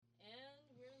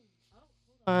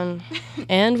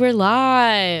And we're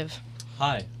live.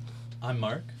 Hi, I'm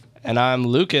Mark. And I'm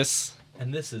Lucas.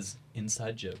 And this is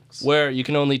Inside Jokes. Where you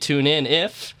can only tune in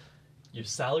if... your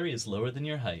salary is lower than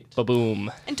your height. Ba-boom.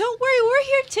 And don't worry, we're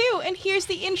here too. And here's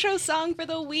the intro song for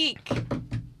the week.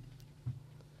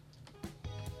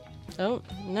 Oh,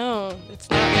 no, it's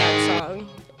not that song.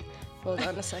 Hold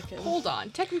on a second. Hold on.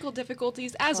 Technical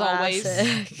difficulties, as Classic.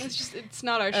 always. It's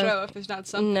not our show if there's not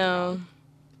something No. wrong.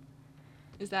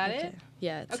 Is that it?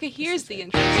 Yeah. Okay, here's the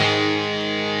intro song.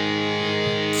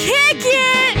 Kick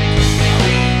it!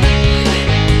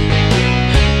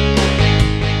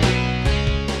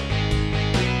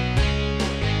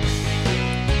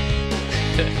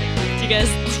 Do you guys...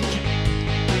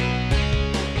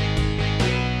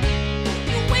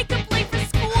 You wake up late for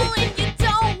school and you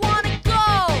don't want to go.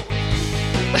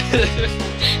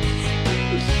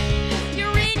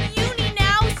 You're in uni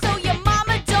now, so your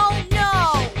mama don't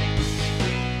know.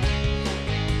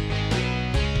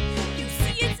 You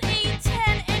see it's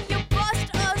 8:10 and you bust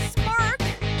a smirk.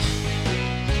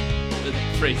 The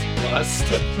phrase bust.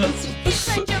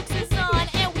 Inside Jokes is on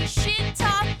and we shit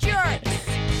talk jerks.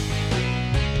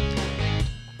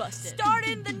 Busted.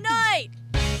 Starting the night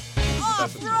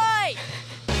off right.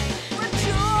 We're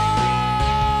talking.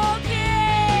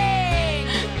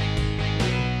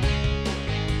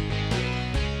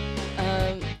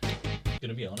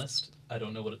 Gonna be honest, I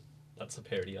don't know what that's a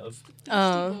parody of.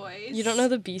 Oh, Boys. you don't know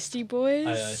the Beastie Boys?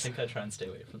 I think I try and stay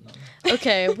away from them.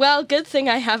 Okay, well, good thing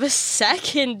I have a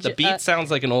second. The beat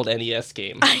sounds like an old NES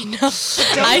game. I know.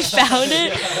 I found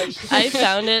it. I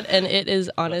found it, and it is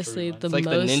honestly the It's like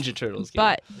most. the Ninja Turtles game.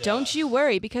 But don't you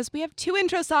worry, because we have 2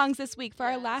 intro songs this week for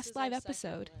our last live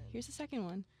episode. Here's the second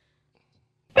one.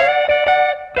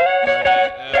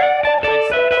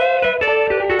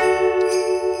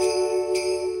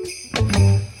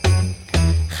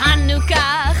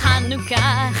 Hanukkah,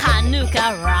 Hanukkah,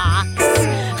 Hanukkah rocks.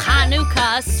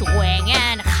 Hanukkah swing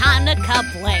and Hanukkah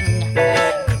bling.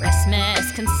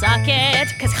 Christmas can suck it,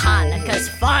 cause Hanukkah's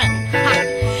fun.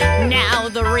 Ha. Now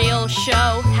the real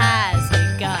show has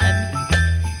begun.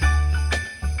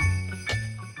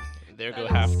 There go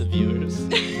half the viewers.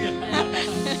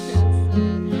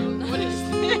 What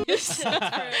is this?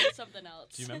 For something else.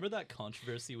 Do you remember that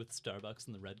controversy with Starbucks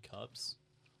and the red cups?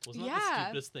 Wasn't that Yeah. the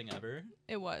stupidest thing ever?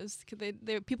 It was.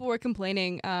 People were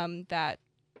complaining that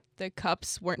the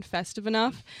cups weren't festive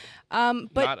enough.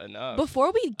 But Not enough.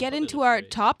 before we get thought it into was our great.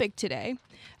 topic today,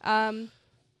 would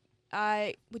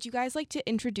you guys like to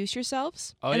introduce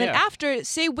yourselves? Oh, and then yeah. after,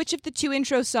 say which of the 2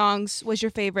 intro songs was your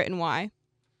favorite and why.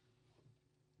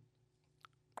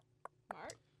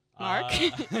 Mark?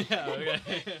 Yeah,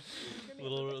 okay.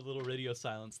 little radio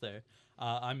silence there.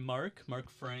 I'm Mark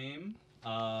Frame.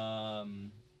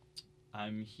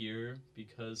 I'm here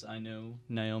because I know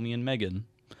Naomi and Meghan.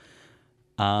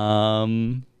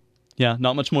 Yeah,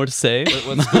 not much more to say.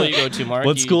 What school you go to, Mark?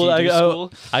 What school? Do you do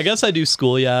school? I guess I do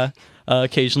school, yeah.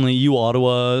 Occasionally,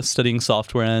 Ottawa, studying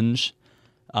software eng.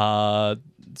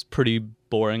 It's pretty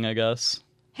boring, I guess.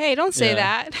 Hey, don't say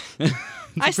Yeah. that.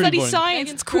 It's I pretty study boring.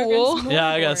 science. It's cool. Yeah,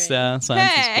 I guess, yeah,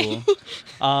 science Hey. is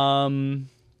cool.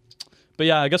 But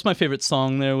yeah, I guess my favorite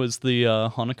song there was the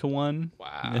Hanukkah one.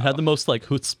 Wow. It had the most, like,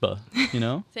 chutzpah, you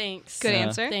know? Thanks. Good Yeah.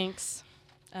 answer. Thanks.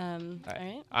 All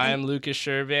right. I'm Lucas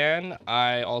Shervan.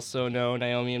 I also know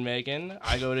Naomi and Megan.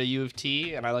 I go to U of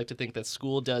T, and I like to think that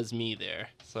school does me there.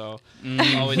 So,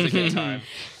 always a good time.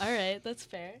 All right, that's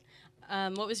fair.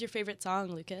 What was your favorite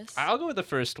song, Lucas? I'll go with the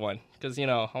first one, because, I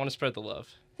want to spread the love.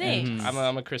 Thanks.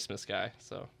 I'm a Christmas guy,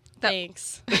 so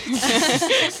Thanks.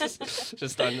 just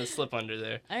starting to slip under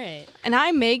there. All right. And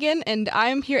I'm Megan, and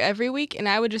I'm here every week, and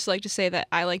I would just like to say that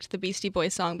I liked the Beastie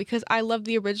Boys song because I love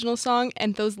the original song,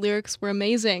 and those lyrics were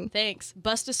amazing. Thanks.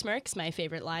 Bust a Smirk's my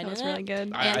favorite line. That was in really it.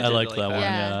 good. I I did like like that that. one,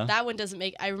 Yeah, yeah. that one doesn't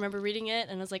make. I remember reading it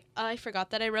and I was like, oh, I forgot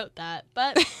that I wrote that.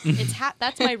 But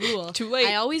that's my rule. Too late.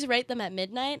 I always write them at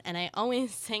midnight, and I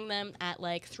always sing them at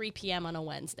like 3 p.m. on a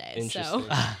Wednesday. So,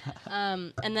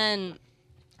 Interesting. and then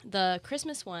the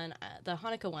Christmas one, the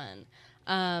Hanukkah one,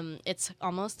 it's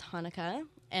almost Hanukkah,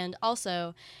 and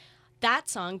also. That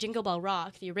song, Jingle Bell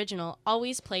Rock, the original,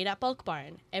 always played at Bulk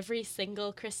Barn every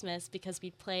single Christmas because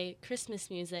we'd play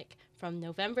Christmas music from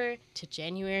November to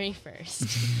January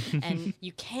 1st. And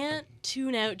you can't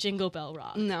tune out Jingle Bell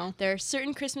Rock. No. There are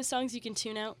certain Christmas songs you can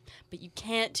tune out, but you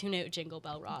can't tune out Jingle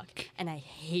Bell Rock. And I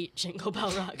hate Jingle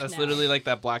Bell Rock That's now. literally like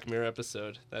that Black Mirror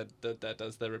episode that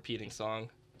does the repeating song.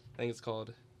 I think it's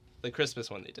called the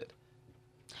Christmas one they did.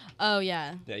 Oh,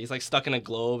 yeah. Yeah, he's like stuck in a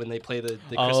globe and they play the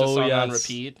Christmas Oh, song on yes.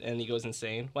 repeat and he goes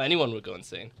insane. Well, anyone would go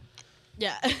insane.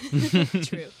 Yeah. True.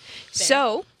 Fair.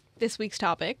 So, this week's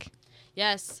topic.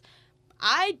 Yes.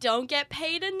 I don't get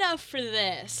paid enough for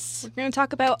this. We're going to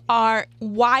talk about our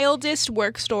wildest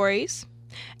work stories.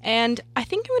 And I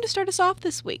think I'm going to start us off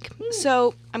this week.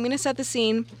 So I'm going to set the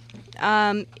scene.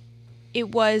 It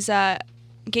was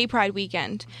Gay Pride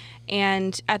weekend.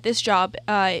 And at this job,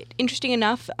 interesting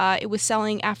enough, it was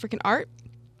selling African art.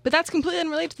 But that's completely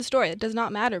unrelated to the story. It does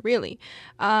not matter, really.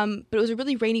 But it was a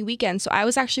really rainy weekend, so I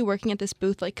was actually working at this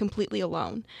booth, like, completely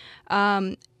alone.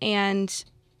 And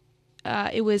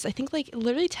it was, I think, like,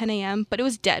 literally 10 a.m., but it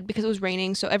was dead because it was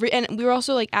raining. So and we were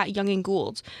also, like, at Young and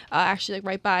Gould, actually, like,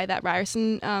 right by that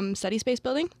Ryerson Study Space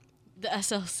building. The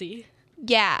SLC.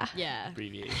 Yeah. Yeah.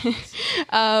 Abbreviations.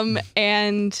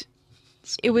 And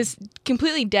it was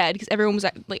completely dead because everyone was,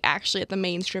 like, actually at the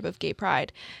main strip of Gay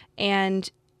Pride. And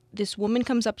this woman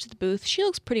comes up to the booth. She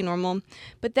looks pretty normal.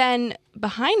 But then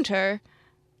behind her,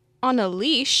 on a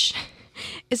leash,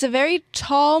 is a very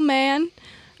tall man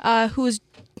who's,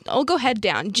 I'll go head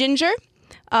down, ginger,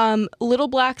 little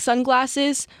black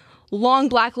sunglasses, long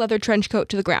black leather trench coat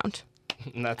to the ground.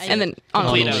 And that's And then on a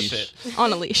complete leash. outfit.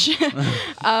 On a leash.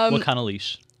 What kind of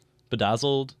leash?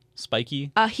 Bedazzled?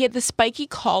 Spiky? He had the spiky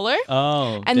collar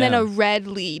Oh, and then a damn. red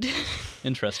lead.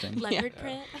 Interesting. Leopard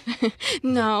print.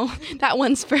 No, that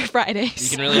one's for You Fridays.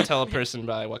 can really tell a person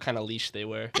by what kind of leash they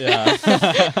wear. Yeah.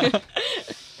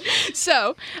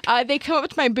 So they come up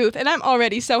to my booth, and I'm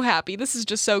already so happy. This is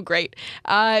just so great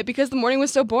because the morning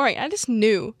was so boring. I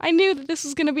knew that this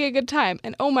was going to be a good time.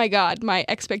 And oh my God, my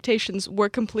expectations were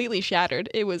completely shattered.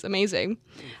 It was amazing.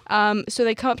 So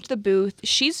they come up to the booth.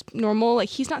 She's normal. Like,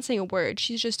 he's not saying a word.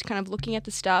 She's just kind of looking at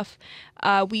the stuff.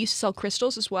 We used to sell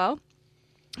crystals as well.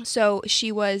 So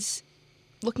she was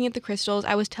looking at the crystals.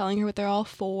 I was telling her what they're all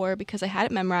for because I had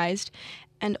it memorized.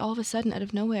 And all of a sudden, out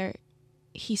of nowhere,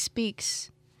 he speaks.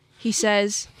 He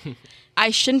says,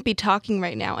 I shouldn't be talking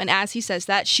right now. And as he says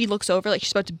that, she looks over like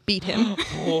she's about to beat him.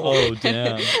 Oh,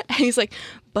 damn. And he's like,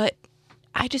 but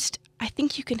I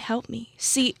think you can help me.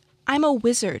 See, I'm a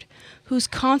wizard who's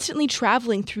constantly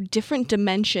traveling through different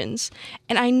dimensions,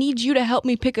 and I need you to help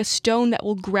me pick a stone that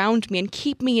will ground me and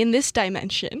keep me in this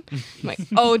dimension. I'm like,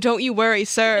 oh, don't you worry,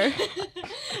 sir.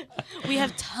 We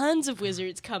have tons of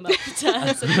wizards come up to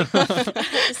us at the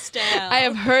stand. I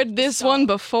have heard this one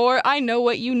before. I know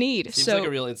what you need. Seems so, like a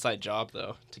real inside job,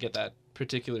 though, to get that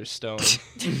particular stone.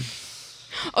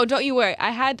 oh, don't you worry.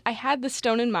 I had the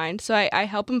stone in mind, so I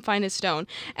help him find his stone.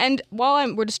 And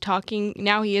while we're just talking,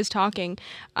 now he is talking,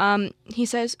 he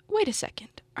says, wait a second.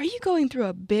 Are you going through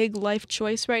a big life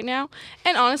choice right now?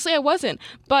 And honestly, I wasn't.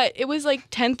 But it was like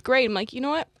 10th grade. I'm like, you know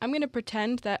what? I'm going to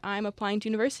pretend that I'm applying to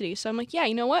university. So I'm like, yeah,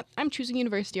 you know what? I'm choosing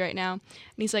university right now. And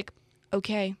he's like,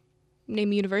 okay,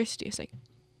 name a university. It's like,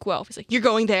 Guelph. He's like, you're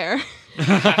going there.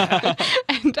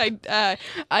 And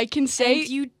I can say, And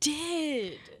you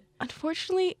did.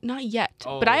 unfortunately, not yet.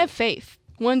 Oh. But I have faith.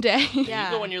 One day.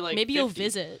 Yeah. go when you're, like, Maybe you'll 50.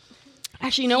 visit.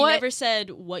 Actually, you know He what? never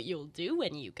said what you'll do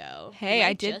when you go. Hey, You I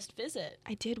might did- just visit.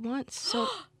 I did once. So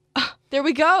there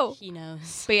we go. He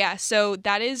knows. But yeah, so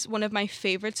that is one of my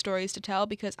favorite stories to tell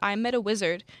because I met a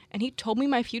wizard and he told me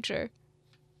my future.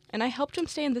 And I helped him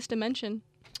stay in this dimension.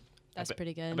 That's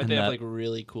pretty I good. bet they And have, that- like,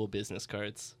 really cool business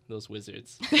cards, those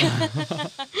wizards.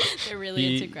 They're really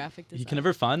He- into graphic design. You can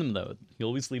never find them, though. He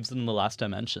always leaves them in the last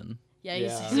dimension. Yeah,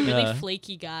 Yeah. he's a really Yeah.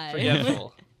 flaky guy.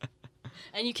 Forgetful.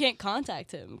 And you can't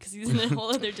contact him because he's in a whole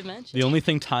other dimension. The only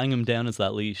thing tying him down is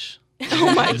that leash.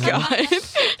 Oh my God.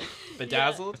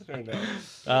 Bedazzled or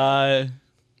no?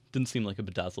 Didn't seem like a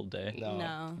bedazzled day.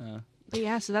 No. But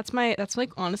yeah, so that's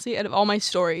like honestly out of all my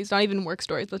stories, not even work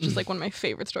stories, that's just like one of my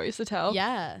favorite stories to tell.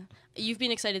 Yeah. You've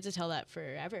been excited to tell that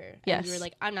forever. Yes. And you were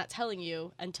like, I'm not telling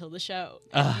you until the show.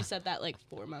 And you said that like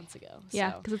 4 months ago.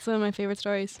 Yeah, So because it's one of my favorite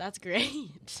stories. that's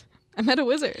great. I met a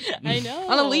wizard I know.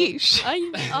 on a leash.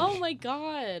 Oh my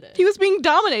God. He was being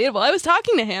dominated while I was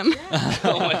talking to him.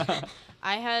 Oh my-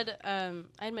 I had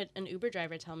an Uber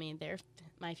driver tell me they're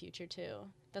my future too.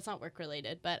 That's not work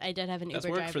related, but I did have an That's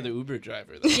Uber work driver. for the Uber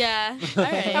driver, though. Yeah. All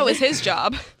right. That was his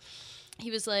job. He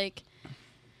was like,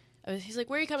 he's like,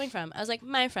 where are you coming from? I was like,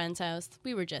 my friend's house.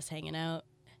 We were just hanging out,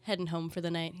 heading home for the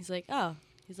night. He's like, oh.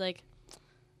 He's like,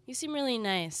 you seem really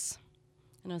nice.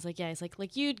 And I was like, yeah. He's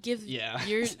like you'd give, Yeah.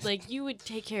 you're like, you would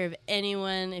take care of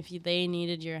anyone if they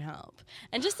needed your help.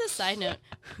 And just a side note,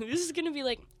 who's gonna be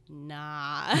like,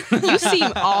 nah. You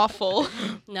seem awful.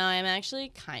 No, I'm actually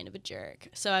kind of a jerk.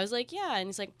 So I was like, yeah. And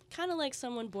he's like, kind of like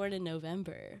someone born in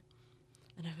November.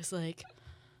 And I was like,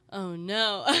 oh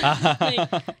no. Like,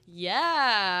 yeah,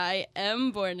 I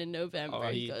am born in November. Oh,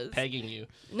 He he goes, pegging you.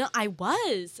 no, I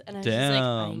was. And I was just like,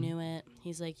 I Damn. knew it.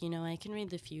 He's like, I can read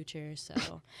the future. So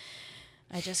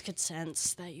I just could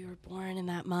sense that you were born in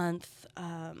that month.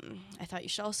 I thought you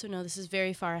should also know this is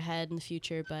very far ahead in the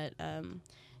future, but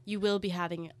you will be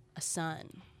having a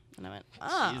son. And I went,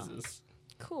 oh, Jesus.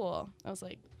 cool. I was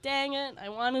like, dang it, I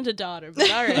wanted a daughter, but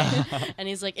all right. And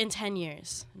he's like, in 10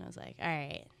 years. And I was like, all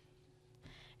right.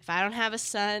 If I don't have a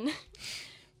son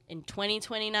in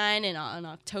 2029 and on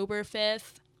October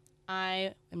 5th,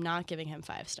 I am not giving him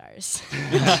 5 stars.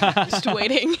 Just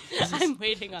waiting. I'm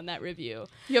waiting on that review.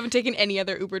 You haven't taken any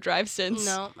other Uber drive since?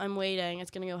 No, I'm waiting. It's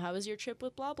going to go, how was your trip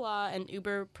with blah, blah? And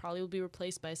Uber probably will be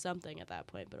replaced by something at that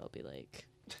point, but I'll be like...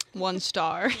 1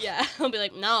 star. Yeah, I'll be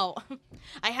like, no,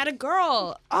 I had a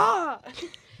girl. Ah!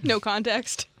 No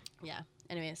context. Yeah,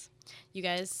 anyways, you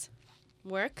guys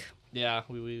work? Yeah,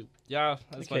 we yeah.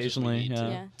 As Occasionally, much as we need yeah. to.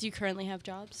 Yeah. Do you currently have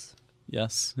jobs?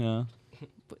 Yes, yeah.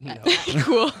 No.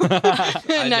 Cool.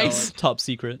 I Nice. Top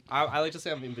secret. I like to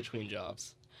say I'm in between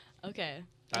jobs. Okay.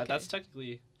 That's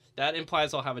technically, that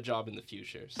implies I'll have a job in the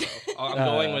future. So I'm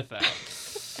going with that.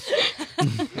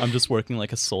 I'm just working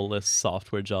like a soulless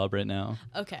software job right now.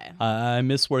 Okay. I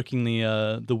miss working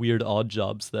the weird odd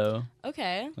jobs though.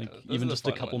 Okay. Like Those are even the just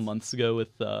a fun couple ones. months ago with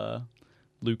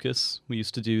Lucas, we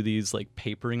used to do these like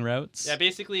papering routes. Yeah,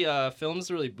 basically,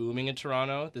 film's really booming in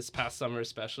Toronto this past summer,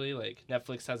 especially. Like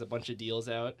Netflix has a bunch of deals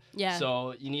out. Yeah.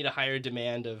 So you need a higher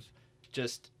demand of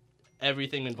just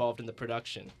everything involved in the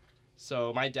production.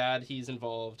 So my dad, he's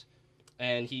involved,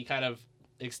 and he kind of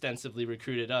extensively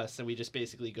recruited us, and we just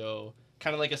basically go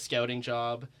kind of like a scouting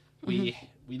job. We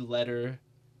letter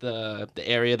the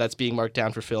area that's being marked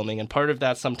down for filming, and part of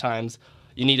that sometimes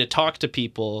you need to talk to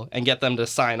people and get them to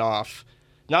sign off.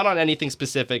 Not on anything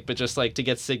specific, but just like to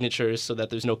get signatures so that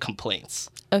there's no complaints.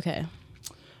 Okay.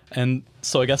 And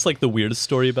so I guess like the weirdest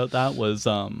story about that was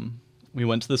we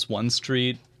went to this one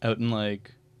street out in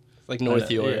like Like North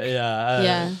York.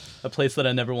 Yeah. A place that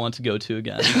I never want to go to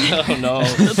again. Oh no.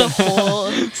 The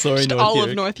whole. Sorry, North All York.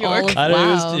 of North All York. of- I don't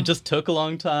know, Wow. it just took a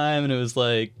long time, and it was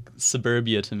like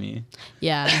suburbia to me.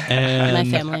 Yeah. And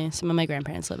My family, some of my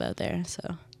grandparents live out there,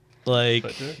 so. like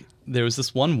there was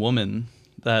this one woman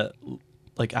that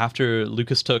like after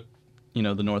Lucas took the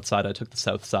north side, I took the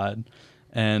south side,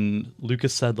 and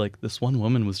Lucas said like this one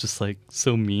woman was just like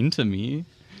so mean to me.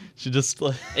 She just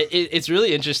like It's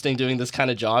really interesting doing this kind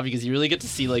of job because you really get to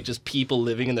see like just people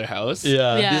living in their house.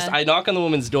 yeah. Yeah. I knock on the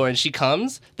woman's door and she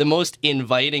comes, the most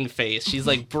inviting face. She's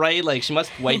like bright, like she must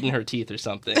whiten her teeth or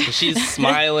something. 'Cause she's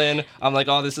smiling. I'm like,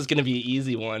 oh, this is gonna be an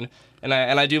easy one. And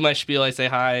I do my spiel. I say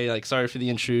hi, like sorry for the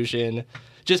intrusion.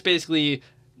 Just basically,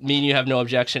 me and you have no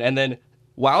objection. And then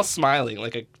while smiling,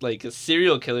 like a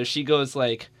serial killer, she goes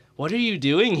like, "What are you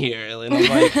doing here?" And I'm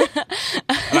like,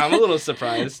 and I'm a little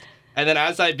surprised. And then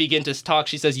as I begin to talk,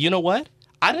 she says, "You know what?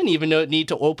 I don't even need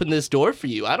to open this door for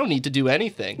you. I don't need to do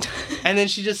anything." And then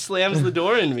she just slams the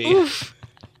door in me.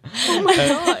 Oh my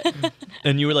God.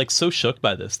 And you were like so shook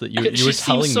by this that you She were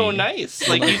telling seems so me. nice.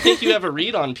 Like you think you have a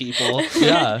read on people.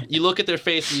 Yeah. You look at their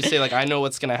face and you say like, "I know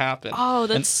what's gonna happen." Oh,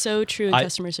 that's so true in I-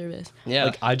 customer service. Yeah.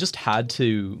 Like I just had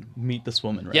to meet this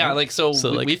woman, right? Yeah, like so,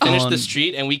 So, we, like, we finished on- the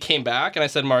street and we came back and I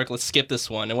said, "Mark, let's skip this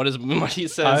one." And what he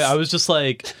says? I was just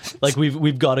like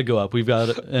we've got to go up. We've got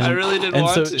to. And, I really didn't and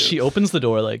want so to. she opens the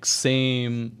door like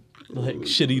same like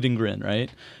shit-eating grin, right?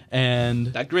 And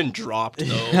That grin dropped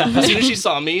though. As soon as she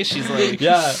saw me, she's like,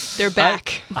 yeah, They're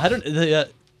back. I don't.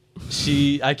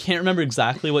 I can't remember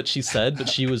exactly what she said, but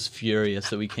she was furious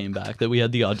that we came back, that we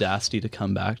had the audacity to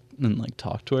come back and like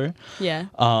talk to her. Yeah.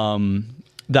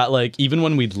 That like even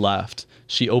when we'd left,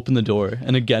 she opened the door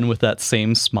and again with that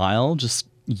same smile just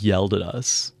yelled at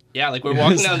us. Yeah, like we're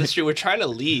walking down the street, we're trying to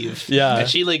leave. Yeah. And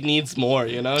she like needs more,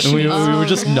 you know? And we were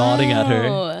just nodding at her.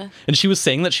 no. And she was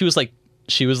saying that she was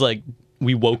like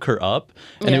we woke her up,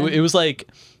 and Yeah. it was like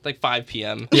like 5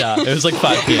 p.m. yeah, it was like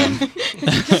 5 p.m.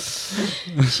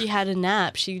 She had a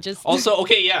nap. She just. Also,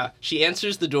 okay, yeah, she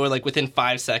answers the door like within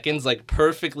 5 seconds, like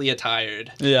perfectly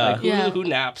attired. Yeah. Like, Yeah. who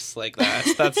naps like that?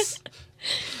 That's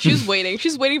She was waiting. She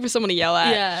was waiting for someone to yell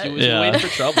at. Yeah. she was Yeah. waiting for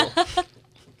trouble.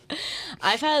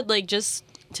 I've had like just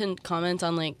to comment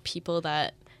on like people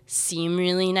that seem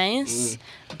really nice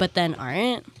but then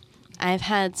aren't. I've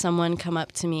had someone come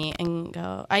up to me and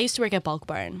go, I used to work at Bulk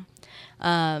Barn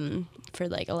for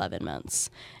like 11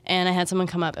 months, and I had someone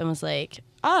come up and was like,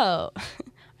 "Oh,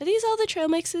 are these all the trail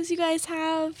mixes you guys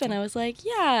have?" And I was like,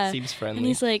 "Yeah." Seems friendly. And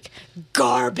he's like,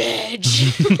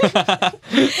 "Garbage."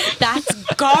 That's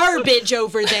garbage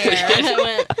over there. And I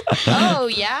went, "Oh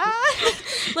yeah."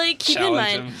 Like keep in Challenge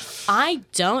mind, him. I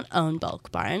don't own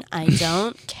Bulk Barn. I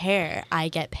don't care. I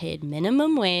get paid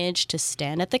minimum wage to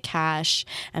stand at the cash.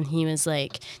 And he was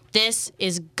like, this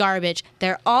is garbage.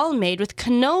 They're all made with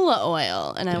canola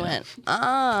oil. And I went,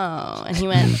 oh. And he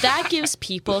went, that gives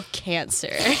people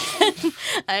cancer.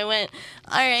 I went,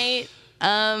 all right.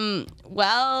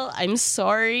 Well, I'm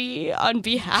sorry on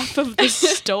behalf of the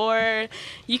store.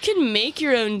 You can make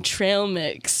your own trail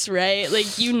mix, right?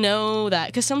 Like, you know that.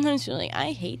 Because sometimes you're like,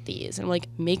 I hate these. And I'm like,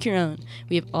 make your own.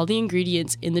 We have all the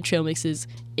ingredients in the trail mixes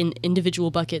in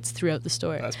individual buckets throughout the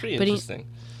store. That's pretty interesting.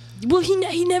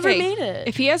 He never made it.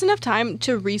 If he has enough time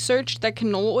to research that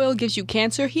canola oil gives you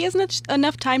cancer, he has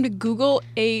enough time to Google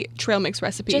a trail mix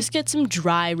recipe. Just get some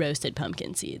dry roasted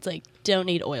pumpkin seeds. Like, don't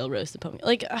need oil roasted pumpkin.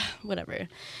 Like, whatever.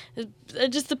 They're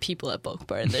just the people at Bulk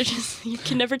Barn. They're just, you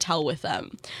can never tell with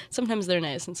them. Sometimes they're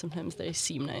nice and sometimes they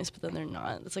seem nice, but then they're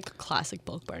not. It's like a classic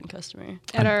Bulk Barn customer.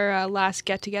 At our last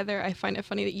get-together, I find it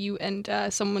funny that you and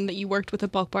someone that you worked with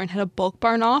at Bulk Barn had a Bulk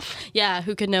Barn off. Yeah,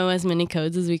 who could know as many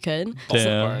codes as we could.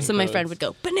 So my friend would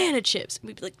go, banana chips.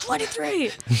 We'd be like,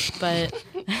 23. But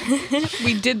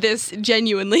we did this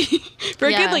genuinely for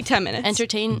a good 10 minutes.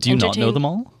 Do you not know them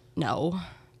all? No.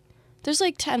 There's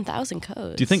like 10,000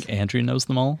 codes. Do you think Andrea knows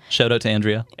them all? Shout out to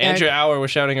Andrea. Andrea Hour, we're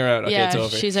shouting her out. Okay, yeah, it's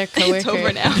over. She's our coworker. It's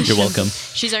over now. You're welcome.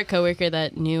 She's our coworker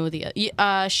that knew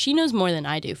she knows more than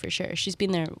I do for sure. She's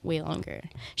been there way longer.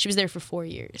 She was there for 4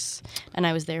 years, and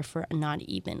I was there for not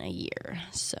even a year.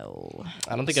 So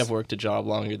I don't think I've worked a job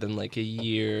longer than like a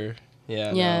year.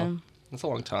 Yeah. No. That's a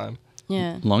long time.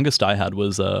 Yeah. Longest I had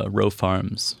was Row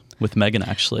Farms with Megan,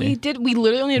 actually. We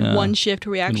literally only had one shift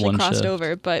where we actually crossed shift.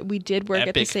 over, but we did work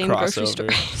at the same grocery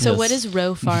store. So what is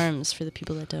Row Farms for the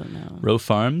people that don't know? Row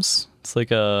Farms? It's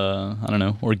like a, I don't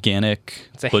know, organic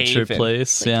butcher haven.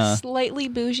 place. Like slightly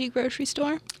bougie grocery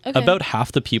store. Okay. About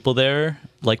half the people there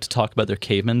like to talk about their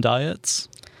caveman diets.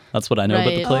 That's what I know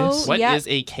about the Right. place. What is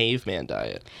a caveman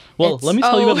diet? Well, It's- let me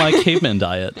tell you about my caveman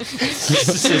diet.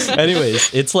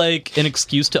 Anyways, it's like an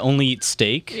excuse to only eat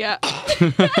steak. Yeah.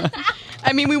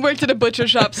 I mean, we worked at a butcher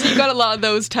shop, so you got a lot of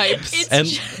those types. And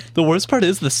the worst part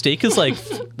is the steak is like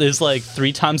there's like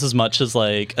 3 times as much as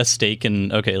like a steak and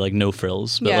like no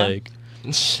frills, but Yeah. like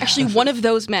Actually, one of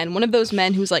those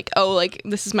men who's like, oh, like,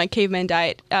 this is my caveman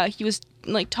diet, he was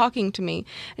like talking to me,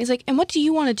 and he's like, and what do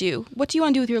you want to do? What do you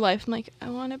want to do with your life? I'm like, I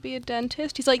want to be a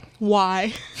dentist. He's like,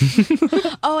 why?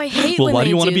 Oh, I hate well, when why they do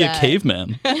you want to be that. a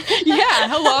caveman? Yeah,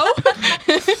 hello?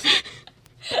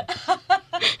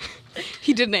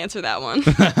 He didn't answer that one.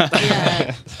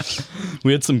 Yeah.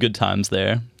 We had some good times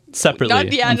there.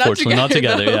 Separately, not unfortunately. Not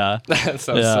together, together, yeah. That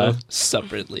sounds Yeah. so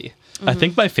separately. I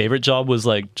think my favorite job was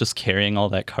like just carrying all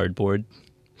that cardboard.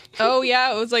 Oh,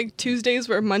 yeah, it was like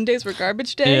Mondays were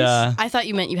garbage days. Yeah. I thought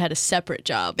you meant you had a separate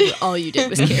job where all you did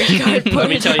was carry cardboard. Let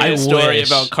me tell you I a story wish.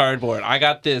 about cardboard. I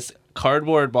got this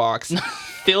cardboard box,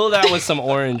 filled out with some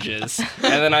oranges,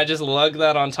 and then I just lugged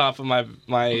that on top of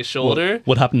my shoulder.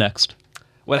 What happened next?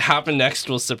 What happened next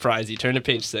will surprise you. Turn to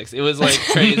page 6. It was like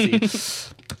crazy.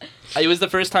 It was the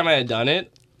first time I had done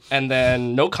it, and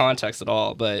then no context at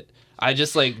all, but I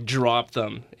just like dropped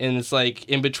them, and it's like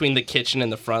in between the kitchen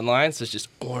and the front line, so it's just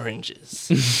oranges.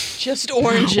 Just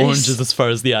oranges. Oranges as far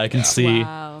as the eye can see.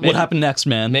 Wow. What happened next,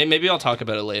 man? Maybe I'll talk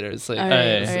about it later. It's like All right,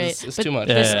 Hey. all right. it's But too much.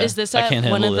 Yeah. Is this I at can't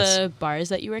one of handle this. the bars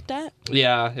that you worked at?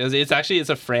 Yeah, it's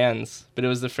a friend's, but it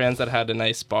was the friends that had a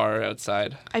nice bar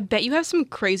outside. I bet you have some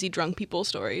crazy drunk people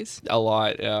stories. A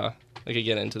lot, yeah. I could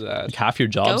get into that. Like half your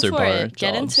jobs Go are for bar it.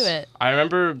 Get jobs. into it. I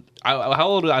remember, how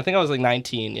old was I? I think I was like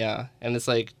 19, yeah. And it's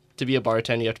like, to be a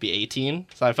bartender, you have to be 18.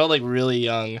 So I felt like really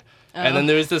young. And then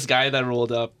there was this guy that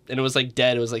rolled up, and it was like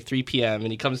dead. It was like 3 p.m.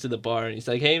 And he comes to the bar, and he's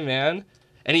like, hey, man.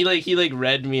 And he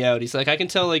read me out. He's like, I can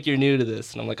tell like you're new to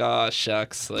this. And I'm like, oh,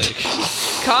 shucks. Like,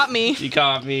 Caught me. you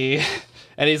caught me.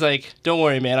 And he's like, don't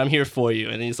worry, man. I'm here for you.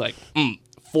 And he's like,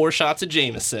 4 shots of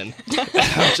Jameson. And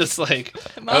I'm just like,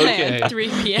 on, okay. 3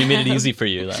 p.m. He made it easy for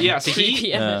you then. Yeah, so 3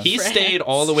 p.m. he France. stayed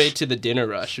all the way to the dinner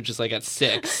rush, which is like at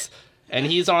 6. And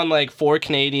he's on like 4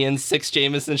 Canadians, 6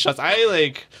 Jameson shots.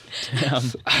 I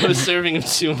was serving him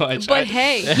too much. But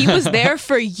hey, he was there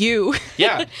for you.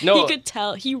 Yeah, no. He could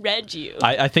tell. He read you.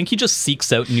 I think he just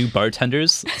seeks out new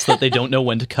bartenders so that they don't know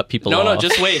when to cut people off. No,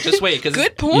 just wait. Because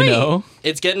Good point. You know?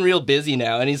 it's getting real busy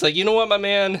now. And he's like, you know what, my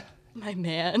man? My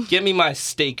man. Give me my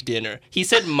steak dinner. He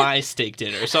said my steak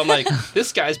dinner. So I'm like,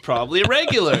 this guy's probably a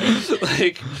regular.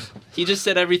 Like, he just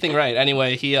said everything right.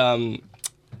 Anyway, he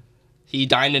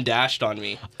dined and dashed on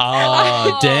me.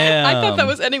 Oh, damn. I thought that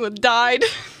was ending with died.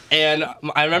 And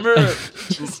I remember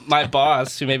my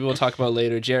boss, who maybe we'll talk about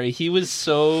later, Jerry, he was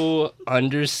so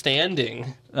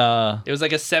understanding. It was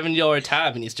like a $70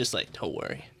 tab, and he's just like, don't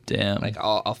worry. Damn. Like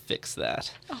I'll fix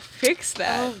that. I'll fix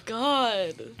that. Oh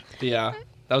God. But yeah,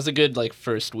 that was a good like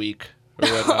first week or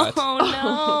whatnot.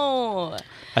 Oh no.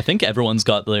 I think everyone's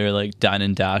got their like dine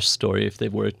and dash story if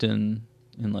they've worked in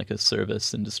like a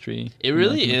service industry. It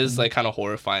really is like kind of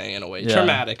horrifying in a way. Yeah.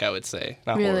 Traumatic, I would say.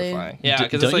 Not Really? horrifying. Yeah,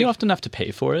 because Don't it's like you often have to pay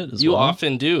for it as you well?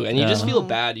 often do, and you just Yeah. feel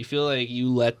bad. You feel like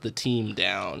you let the team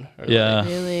down. Or Yeah.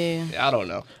 Really? Like, I don't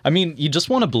know. I mean, you just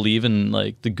want to believe in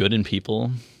like the good in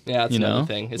people. Yeah, that's You another know?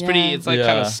 thing. It's Yeah. pretty. It's like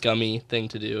kind Yeah. of scummy thing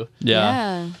to do.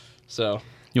 Yeah. So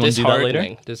You wanna do that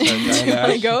later? Disheartening. You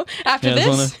want to go after Yeah, I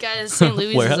just this? Guys, St.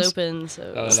 Louis Warehouse? is open,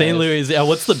 so. Oh, St. nice. Louis, yeah.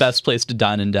 What's the best place to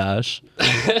dine and dash?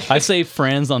 I say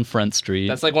Franz on Front Street.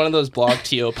 That's like one of those blog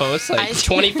TO posts, like I-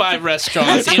 25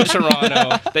 restaurants in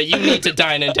Toronto that you need to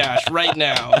dine and dash right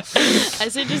now. I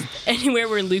say just anywhere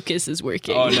where Lucas is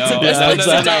working. Oh no, It's the no, best Yeah, place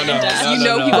to exactly. dine and dash. You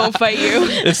know he won't fight you.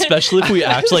 Especially if we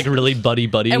act like really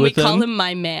buddy-buddy And we with him. call him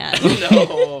my man.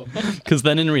 No. Because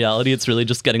then in reality, it's really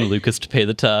just getting Lucas to pay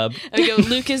the tab. I go,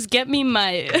 Lucas, get me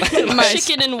my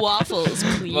chicken and waffles,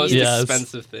 please. Most Yes.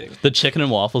 expensive thing. The chicken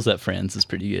and waffles at Franz is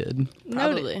pretty good.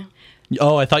 Probably.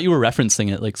 Oh, I thought you were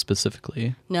referencing it like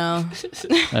specifically. No,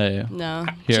 Oh, no.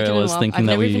 Here Chicken I and was waffle- thinking I've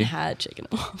that never we- even had chicken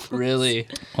and waffles. Really?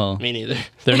 well, Me neither.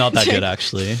 they're not that good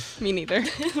actually. Me neither.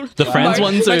 The Franz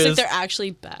ones are Mark's like, as, they're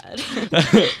actually bad.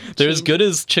 they're as good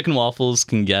as chicken waffles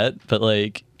can get, but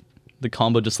like the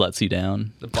combo just lets you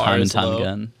down The bar time and is time low.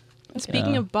 again.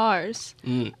 Speaking Yeah. of bars,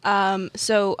 Mm.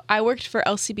 so I worked for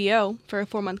LCBO for a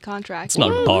 4-month contract. It's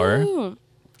not a bar. Ooh.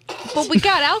 But we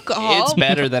got alcohol. It's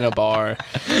better than a bar.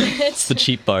 It's the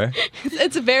cheap bar.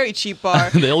 It's a very cheap bar.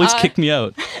 They always kick me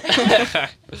out.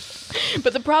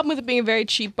 But the problem with it being a very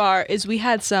cheap bar is we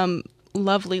had some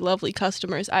lovely, lovely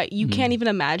customers. You can't even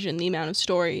imagine the amount of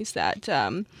stories that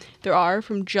there are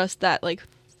from just that like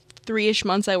 3-ish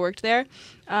months I worked there.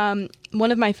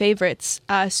 One of my favorites.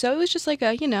 So it was just like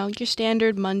your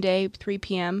standard Monday 3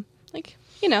 p.m. Like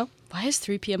Why is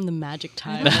 3 p.m. the magic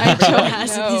time? I Everyone don't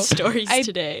has know. these stories I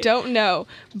today. don't know.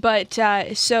 But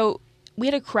so we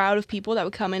had a crowd of people that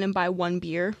would come in and buy one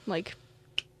beer, like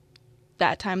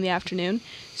that time in the afternoon.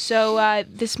 So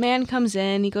this man comes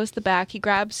in, he goes to the back, he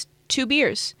grabs 2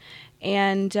 beers,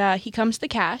 and he comes to the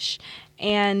cash,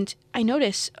 and I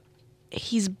notice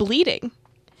he's bleeding.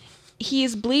 He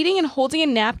is bleeding and holding a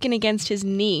napkin against his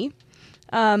knee,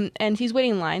 and he's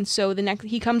waiting in line. So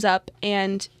he comes up,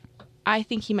 and I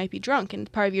think he might be drunk,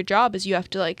 and part of your job is you have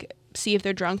to like see if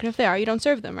they're drunk, and if they are, you don't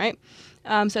serve them, right?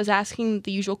 So I was asking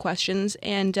the usual questions,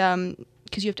 and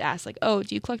because you have to ask like, oh,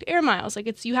 do you collect air miles?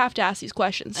 Like you have to ask these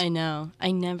questions. I know.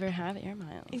 I never have air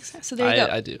miles. Exactly. So there you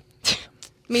go. I do.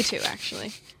 Me too,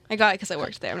 actually. I got it because I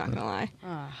worked there. I'm not gonna lie.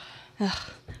 Ah. Ugh.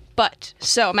 But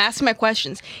so I'm asking my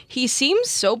questions. He seems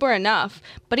sober enough,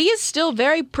 but he is still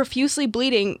very profusely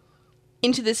bleeding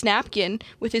into this napkin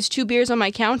with his 2 beers on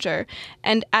my counter.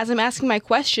 And as I'm asking my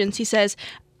questions, he says,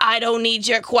 I don't need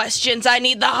your questions. I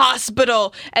need the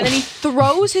hospital. And then he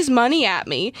throws his money at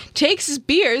me, takes his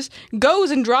beers, goes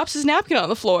and drops his napkin on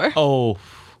the floor. Oh,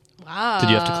 Wow. did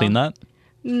you have to clean that?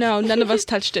 No, none of us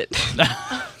touched it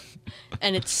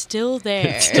And it's still there.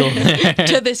 It's still there.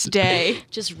 to this day.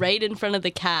 Just right in front of the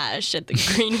cash at the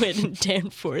Greenwood and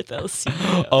Danforth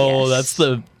LCBO. Oh, Yes. that's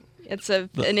the It's an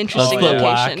that's interesting the location.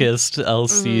 blackest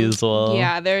LC as well.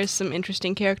 Yeah, there's some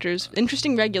interesting characters,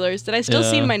 interesting regulars that I still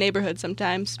see Yeah. in my neighborhood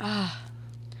sometimes.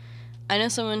 I know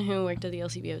someone who worked at the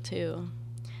LCBO too.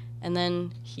 And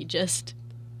then he just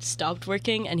stopped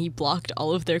working and he blocked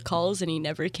all of their calls and he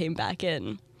never came back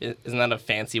in. Isn't that a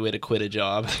fancy way to quit a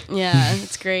job? Yeah,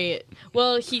 it's great.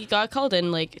 Well, he got called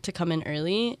in like to come in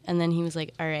early and then he was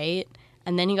like, all right.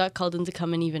 And then he got called in to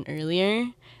come in even earlier.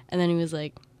 And then he was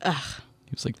like, ugh.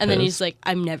 He was like, And then pissed. he's like,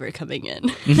 I'm never coming in.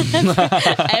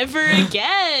 Ever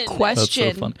again. That's so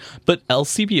Question. fun. But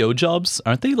LCBO jobs,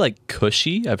 aren't they like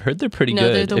cushy? I've heard they're pretty No,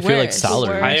 good they're the if you're like worst.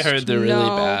 salary. The I worst. heard they're really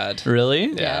No. bad.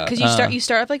 Really? Yeah. Because you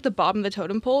start at like the bottom of the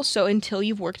totem pole. So until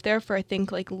you've worked there for I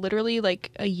think like literally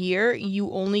like a year,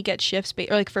 you only get shifts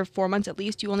or like for 4 months at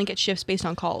least, you only get shifts based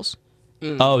on calls.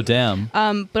 Oh, damn.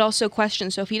 But also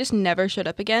question. So if he just never showed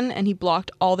up again and he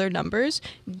blocked all their numbers,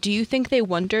 do you think they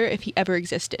wonder if he ever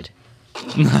existed?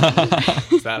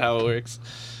 Is that how it works?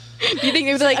 Do you think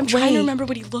they would be like, I'm trying "Wait, to remember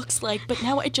what he looks like, but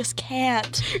now I just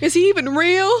can't. is he even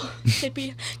real?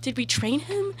 Did we train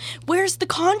him? Where's the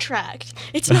contract?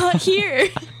 It's not here.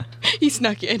 He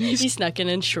snuck in. He snuck in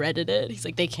and shredded it. He's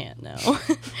like, they can't know.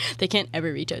 They can't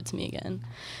ever reach out to me again.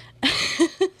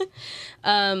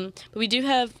 But we do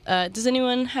have, does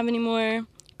anyone have any more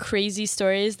crazy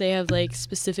stories they have like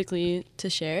specifically to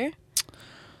share?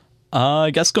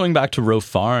 I guess going back to row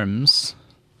farms,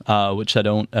 which I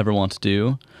don't ever want to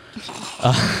do.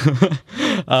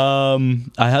 I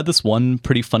had this one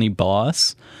pretty funny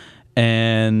boss,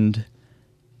 and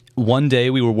one day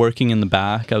we were working in the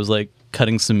back. I was like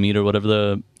cutting some meat or whatever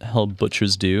the hell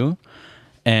butchers do,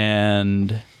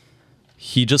 and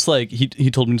he just like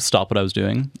he told me to stop what I was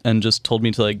doing and just told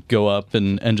me to like go up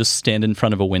and just stand in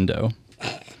front of a window.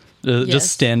 Yes.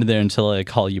 Just stand there until I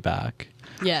call you back.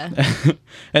 Yeah.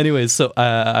 Anyways, so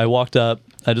I walked up.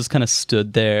 I just kind of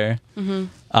stood there.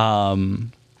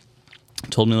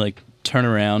 Told me like turn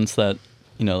around so that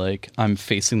like I'm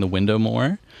facing the window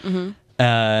more.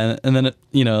 And then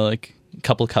like a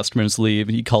couple of customers leave.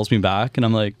 And he calls me back, and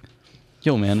I'm like,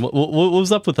 "Yo, man, what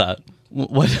was up with that?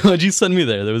 Why'd you send me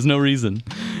there? There was no reason."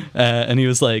 And he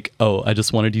was like, "Oh, I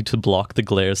just wanted you to block the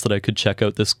glare so that I could check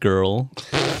out this girl."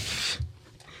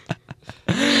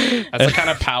 That's the kind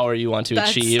of power you want to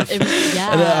achieve.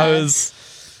 Yeah. And I was,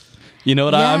 I'm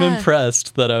Yeah.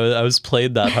 impressed that I was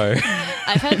played that hard.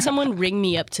 I've had someone ring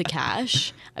me up to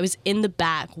cash. I was in the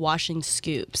back washing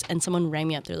scoops, and someone rang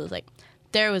me up. They was like,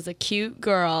 "There was a cute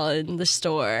girl in the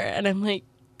store," and I'm like,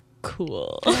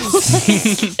 "Cool."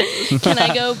 Can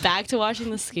I go back to washing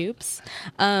the scoops?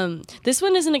 This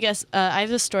one isn't a guess. I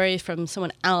have a story from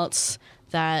someone else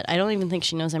that I don't even think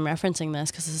she knows I'm referencing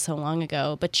this because this is so long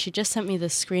ago, but she just sent me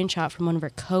this screenshot from one of her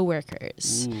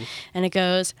coworkers. And it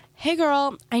goes, "Hey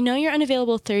girl, I know you're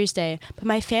unavailable Thursday, but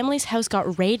my family's house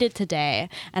got raided today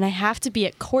and I have to be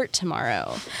at court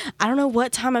tomorrow. I don't know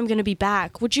what time I'm going to be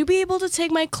back. Would you be able to take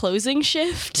my closing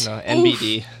shift?" No,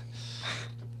 NBD.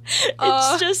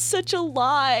 It's just such a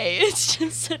lie. It's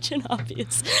just such an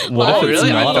obvious What lie. if Oh, it's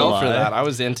really? I not a fell for lie? that. I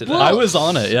was into that. I was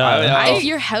on it, yeah. If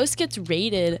your house gets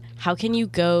raided, how can you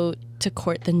go to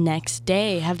court the next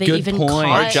day? Have they Good even point.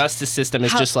 caught? Our justice system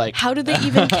is how, just like, how did they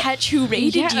even catch who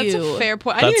raided Yeah, that's you? a fair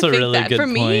point. I That's didn't a think really that. good For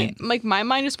me, point. like my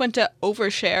mind just went to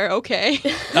overshare. Okay.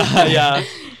 Yeah.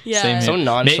 Yeah. Same so here.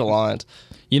 nonchalant.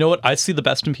 You know what? I see the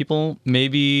best in people.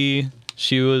 Maybe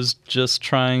she was just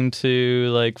trying to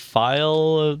like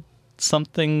file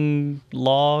something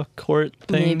law court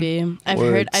thing. Maybe. I've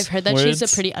Words. heard that she's a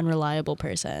Words. pretty unreliable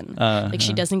person. Like she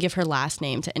yeah. doesn't give her last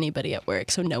name to anybody at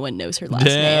work, so no one knows her last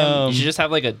name. Damn. You should just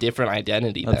have like a different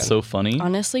identity That's then. so funny.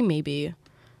 Honestly, maybe.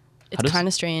 It's does- kind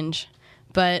of strange.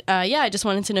 But yeah, I just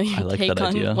wanted to know your I like take that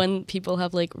on idea. when people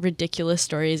have like ridiculous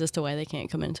stories as to why they can't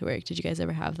come into work. Did you guys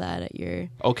ever have that at your...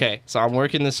 Okay, so I'm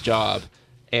working this job,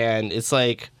 and it's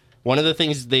like one of the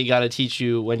things they got to teach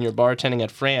you when you're bartending at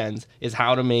Fran's is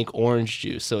how to make orange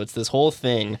juice. So it's this whole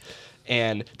thing,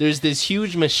 and there's this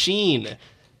huge machine.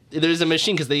 There's a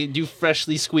machine because they do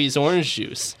freshly squeezed orange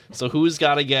juice. So who's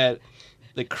got to get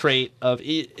the crate of...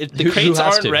 the Who crates has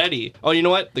aren't to? ready. Oh, you know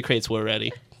what? The crates were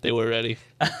ready. They were ready.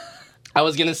 I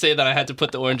was going to say that I had to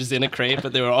put the oranges in a crate,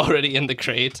 but they were already in the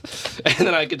crate. And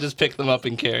then I could just pick them up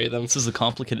and carry them. This is a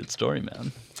complicated story,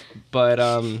 man. But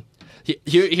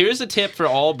here's a tip for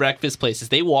all breakfast places.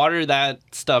 They water that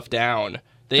stuff down.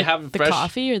 They have the fresh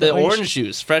coffee or the orange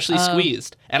juice, freshly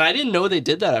squeezed. And I didn't know they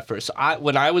did that at first. So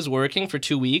when I was working for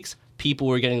 2 weeks, people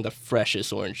were getting the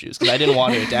freshest orange juice because I didn't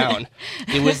water it down.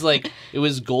 It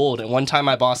was gold. And one time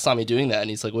my boss saw me doing that, and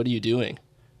he's like, "What are you doing?"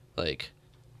 Like,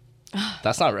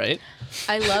 that's not right.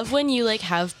 I love when you like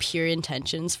have pure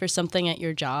intentions for something at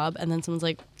your job and then someone's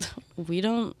like, "We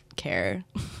don't care."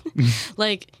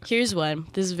 Like, here's one.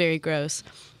 This is very gross.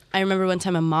 I remember one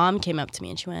time a mom came up to me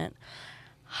and she went,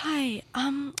 "Hi,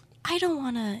 I don't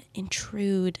want to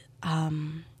intrude,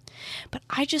 but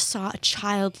I just saw a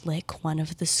child lick one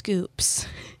of the scoops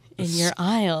in your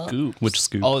aisle." Scoops. Which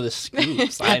scoop? Oh, the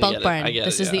scoops. I At Bulk get it. Barn. I get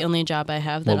This it, is yeah. the only job I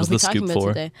have that What I'll was be the talking scoop about for?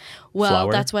 today. Well,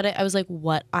 Flour? that's what I was like,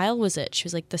 "What aisle was it?" She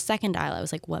was like, "The second aisle." I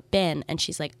was like, "What bin?" And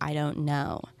she's like, "I don't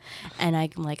know." And I'm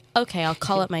like, "Okay, I'll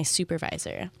call up my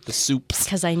supervisor." The soups.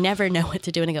 Because I never know what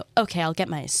to do. And I go, "Okay, I'll get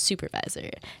my supervisor."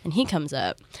 And he comes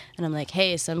up and I'm like,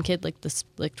 "Hey, some kid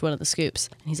licked one of the scoops."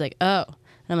 And he's like, "Oh." And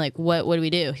I'm like, what do we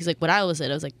do? He's like, "What aisle was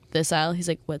it?" I was like, "This aisle." He's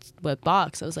like, what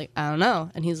box?" I was like, "I don't know."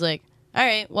 And he's like, "All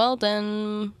right, well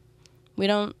then we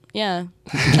don't, yeah."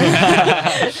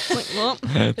 Like, well,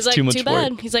 It's he's like, too much "Too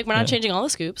bad." work. He's like, "We're not changing all the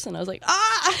scoops." And I was like,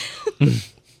 "Ah."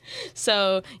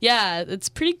 So yeah, it's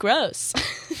pretty gross.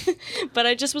 But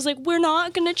I just was like, "We're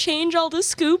not gonna change all the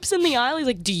scoops in the aisle." He's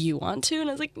like, "Do you want to?" And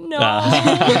I was like, "No."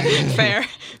 Fair.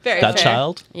 Very That fair.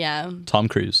 child? Yeah. Tom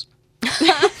Cruise.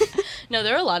 No,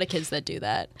 there are a lot of kids that do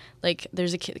that. Like,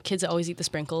 there's kids that always eat the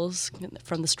sprinkles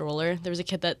from the stroller. There was a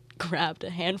kid that grabbed a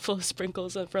handful of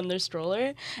sprinkles from their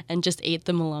stroller and just ate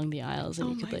them along the aisles. And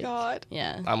Oh you could, my like, god.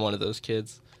 yeah. I'm one of those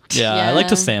kids. Yeah, I like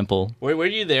to Yeah. sample. Were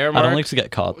you there, I Mark? don't like to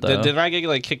get caught though. Didn't I get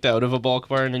like kicked out of a bulk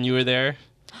barn and you were there?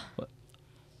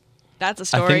 That's a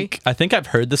story. I think I've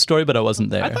heard this story, but I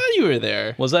wasn't there. I thought you were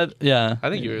there. Was that? Yeah. I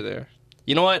think you were there.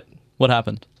 You know what? What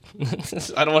happened?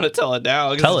 I don't want to tell it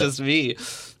now Tell because it. it's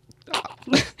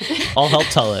just me. I'll help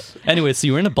tell it. Anyway, so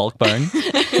you were in a bulk barn.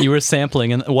 You were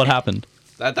sampling, and what happened?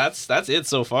 That's it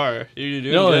so far. You're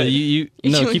doing No, good. you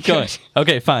You're no, doing keep going. good.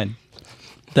 Okay, fine.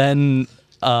 Then,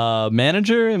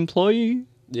 manager, employee,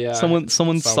 Yeah. someone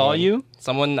saw you.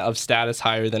 Someone of status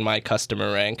higher than my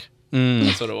customer rank.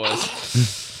 That's what it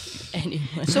was.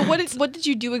 Anyone. So what did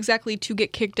you do exactly to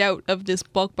get kicked out of this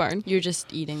bulk barn? You're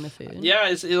just eating the food.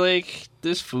 Yeah, like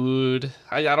there's food.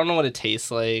 I don't know what it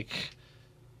tastes like.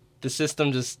 The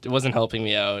system just it wasn't helping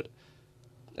me out.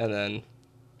 And then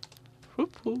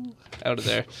whoop, whoop, out of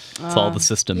there. It's all the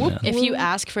system, man. If you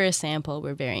ask for a sample,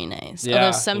 we're very nice. Yeah,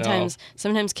 Although sometimes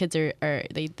kids are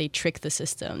they trick the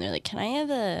system. They're like, "Can I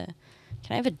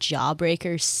have a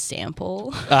Jawbreaker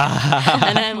sample?"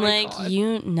 And I'm like,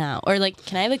 or like,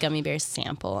 "Can I have a gummy bear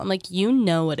sample?" I'm like, "You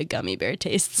know what a gummy bear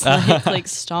tastes like." Like,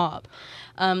 stop.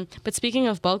 But speaking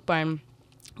of bulk barn,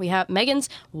 we have Megan's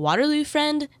Waterloo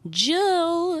friend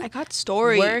Jill. I got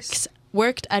stories.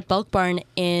 Worked at bulk barn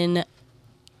in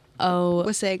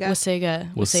Wasaga.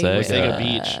 Wasaga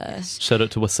Beach. Shout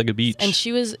out to Wasaga Beach. And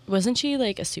wasn't she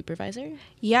like a supervisor?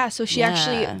 Yeah, so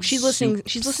she's listening.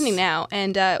 She's listening now.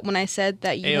 And when I said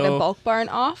that you had a Ayo. bulk barn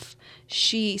off,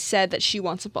 she said that she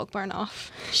wants a bulk barn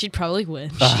off. She'd probably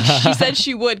win. She said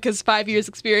she would because 5 years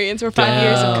experience or 5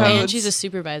 years of Damn. codes. And she's a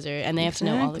supervisor, and they have to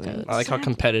know all the Exactly. codes. I like how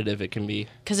competitive it can be.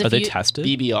 Because Are they tested?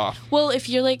 BB off. Well, if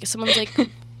you're like, someone's like,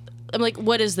 I'm like,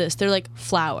 "What is this?" They're like,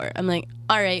 "Flour." I'm like,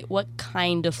 "All right, what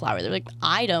kind of flour?" They're like,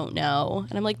 "I don't know."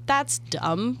 And I'm like, "That's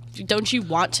dumb. Don't you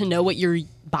want to know what you're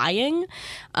buying?"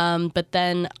 But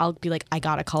then I'll be like, "I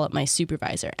gotta call up my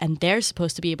supervisor," and they're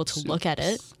supposed to be able to look at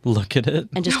it Look at it.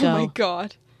 and just Oh go, my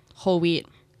god. "Whole wheat."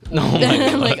 Oh my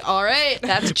I'm god. like, "All right,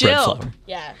 that's Bread Jill." flour.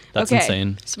 Yeah. That's Okay.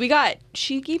 insane. So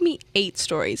she gave me 8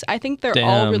 stories. I think they're Damn.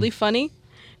 all really funny.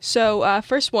 So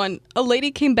first one, a lady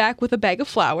came back with a bag of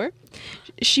flour.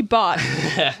 She bought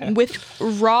with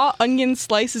raw onion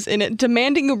slices in it,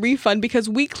 demanding a refund because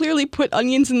we clearly put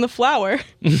onions in the flour.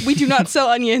 We do not sell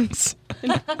onions.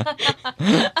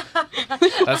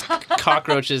 That's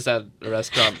cockroaches at a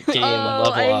restaurant game Oh,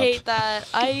 level I up. hate that.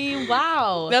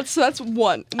 Wow. That's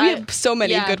one. We have so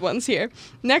many yeah. good ones here.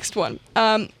 Next one.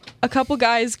 A couple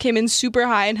guys came in super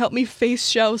high and helped me face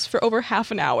shelves for over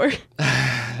half an hour.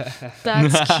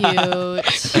 That's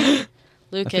cute.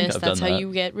 Lucas, I've that's done how that.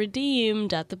 you get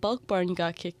redeemed at the bulk barn you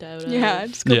got kicked out of. Yeah,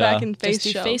 just go Yeah. back and face Just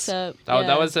do shelves. face up. That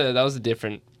Yeah. was a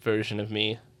different version of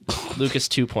me. Lucas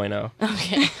 2.0.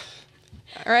 Okay.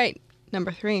 All right,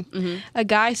 number 3. Mm-hmm. A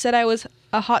guy said I was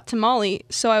a hot tamale,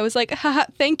 so I was like, haha,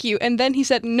 thank you. And then he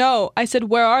said, no. I said,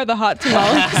 where are the hot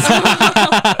tamales?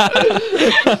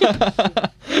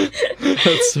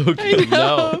 That's so good.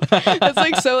 No. That's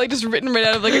like so like just written right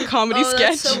out of like a comedy Oh, sketch.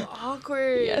 that's so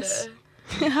awkward. Yes.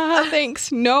 Haha, thanks.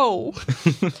 No.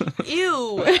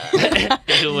 Ew. It would have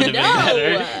been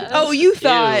better. Oh, you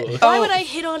thought. Ew. Why Oh, would I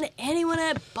hit on anyone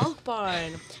at bulk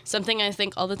barn? Something I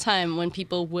think all the time when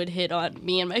people would hit on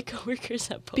me and my coworkers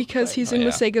at bulk because barn. he's Oh, in yeah.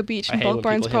 Wasaga Beach I and hate bulk when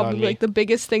barn's people hit on probably me. like the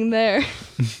biggest thing there.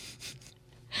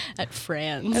 at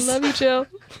France. I love you, Jill.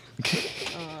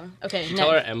 Okay, Tell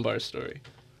our next. M-Bar story.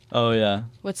 Oh yeah.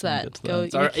 What's We'll that? get to Go.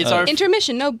 that. It's our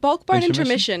Intermission. No, bulk barn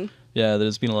Intermission? intermission. Yeah,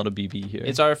 there's been a lot of BB here.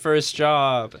 it's our first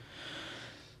job.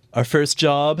 Our first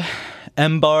job,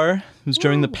 M-Bar. It was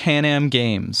during the Pan Am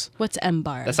Games. What's M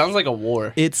bar? That sounds like a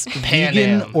war. It's Pan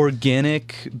vegan Am.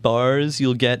 organic bars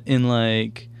you'll get in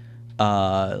like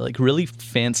really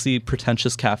fancy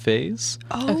pretentious cafes.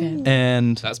 Oh. Okay.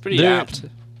 And That's pretty they're- apt.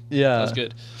 Yeah. That's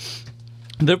good.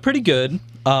 They're pretty good.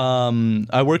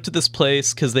 I worked at this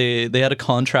place because they had a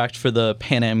contract for the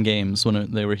Pan Am Games when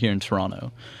they were here in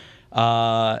Toronto.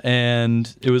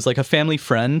 And it was like a family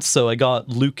friend, so I got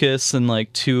Lucas and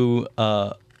like 2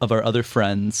 of our other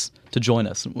friends to join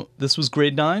us. This was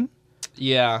grade 9?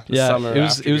 Yeah. The Yeah, summer it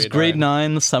was after grade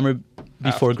 9, the summer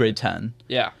before After. grade 10.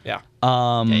 Yeah. Yeah.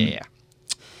 Yeah.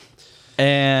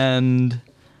 And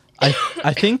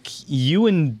I think you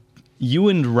and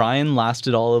Ryan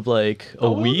lasted all of like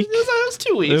a week. It was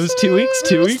 2 weeks. It was 2 weeks,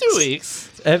 2 It was weeks? 2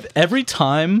 weeks. Every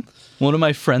time one of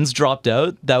my friends dropped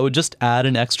out, that would just add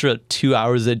an extra 2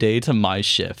 hours a day to my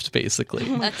shift, basically.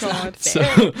 That's not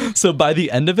fair. So by the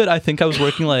end of it, I think I was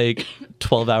working like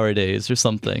 12-hour days or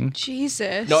something.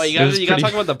 Jesus. No, you It was gotta talk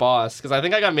pretty- about the boss because I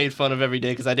think I got made fun of every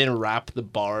day because I didn't wrap the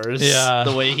bars Yeah.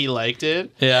 the way he liked it.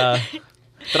 Yeah.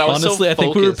 But I was Honestly, so I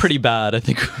think we were focused. pretty bad. I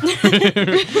think.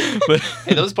 But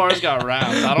Hey, those bars got wrapped.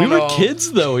 I don't we know were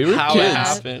kids though. We were how it kids.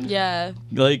 happened. Yeah.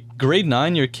 Like grade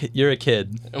 9, you're a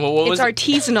kid. And what was It's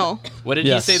artisanal. what did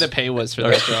Yes. he say the pay was for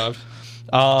that job?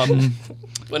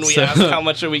 When we So, asked how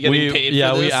much are we getting paid for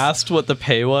this? we asked what the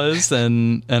pay was,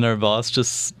 and our boss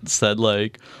just said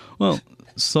like, well,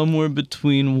 somewhere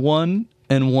between $1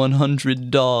 and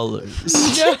 $100.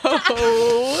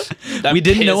 That We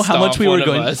didn't know pissed how much off we were one of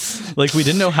going. us. Like we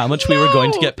didn't know how much we were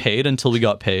going to get paid until we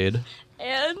got paid.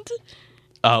 And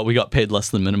We got paid less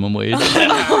than minimum wage.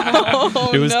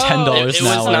 Oh, It was no. $10 It an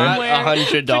was hour. not Somewhere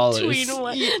 $100. between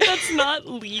what? That's not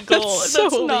legal. That's so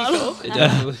not illegal. It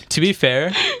definitely- To be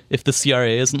fair, if the CRA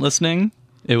isn't listening,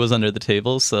 it was under the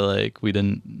table, so like we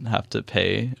didn't have to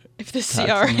pay. If the Tax on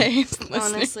CRA it. is listening.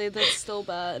 Honestly, that's still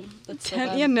bad. That's still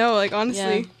bad. Yeah, no, like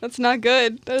honestly, Yeah. that's not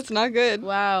good. That's not good.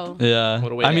 Wow. Yeah,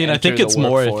 What a way I to mean, I enter think the it's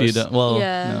more if you workforce. don't. Well,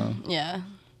 Yeah. no. Yeah.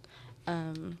 Wow.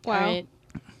 All right.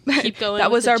 Keep going.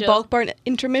 That with was the our Jill. bulk barn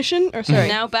intermission. Or sorry.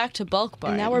 Now back to bulk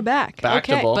barn. And now we're back. Back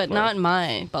to okay. bulk. but barn. not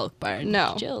my bulk barn.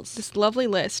 No. Jill's. This lovely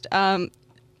list.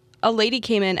 A lady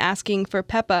came in asking for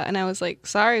Peppa, and I was like,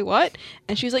 sorry, what?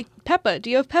 And she was like, Peppa, do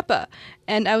you have Peppa?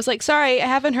 And I was like, sorry, I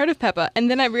haven't heard of Peppa.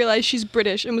 And then I realized she's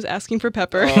British and was asking for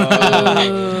Pepper.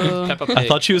 Peppa Pig. I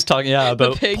thought she was talking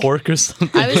about pig. pork or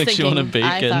something. I was like she thinking. wanted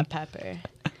I bacon. thought pepper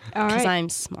All because right. I'm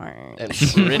smart. And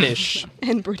British.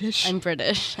 And British. I'm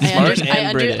British. Smart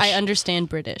and British. I understand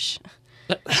British.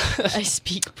 I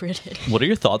speak British. What are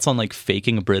your thoughts on like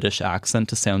faking a British accent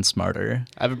to sound smarter?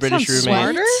 I have a British Sounds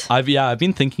roommate. smarter? I've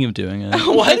been thinking of doing it.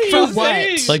 What are you For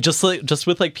what? saying? just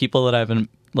with like people that I haven't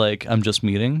I'm just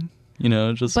meeting. You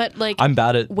know, just But like, I'm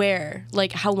bad at where?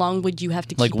 Like, how long would you have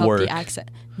to keep Like up work. the accent?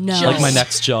 No. like my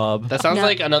next job. That sounds No.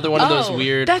 like another one of those Oh,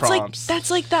 weird That's prompts.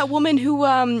 like that woman who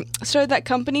started that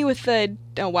company with the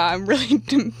I'm really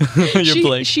You're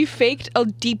blank. she faked a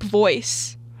deep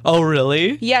voice. Oh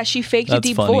really? Yeah, she faked a That's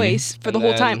deep funny. voice for the And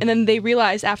whole time, then- and then they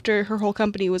realized after her whole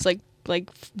company was like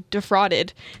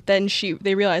defrauded, then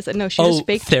they realized that no, she just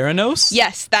faked. Theranos?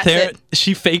 Yes, that's it.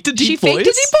 She faked a deep She voice? faked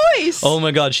a deep voice. Oh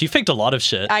my god, she faked a lot of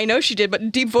shit. I know she did,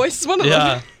 but deep voice is one of them.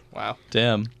 Yeah. Wow.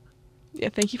 Damn. Yeah,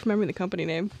 thank you for remembering the company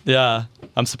name. Yeah.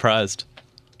 I'm surprised.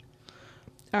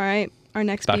 All right, our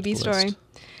next Back to BB the story. list.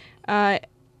 I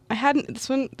hadn't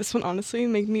this one honestly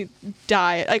made me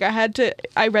die. Like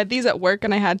I read these at work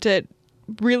and I had to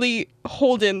really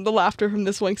hold in the laughter from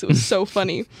this one because it was so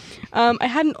funny. I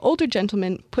had an older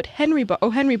gentleman put Henry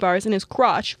bars in his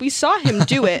crotch. We saw him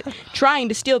do it, trying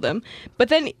to steal them, but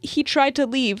then he tried to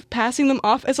leave, passing them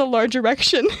off as a large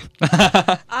erection.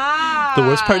 The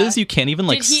worst part is you can't even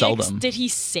like did he sell them. Did he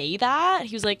say that?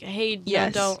 He was like, "Hey,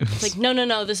 Yes. no, don't." It's like,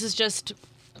 no. This is just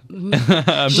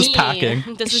I'm just me.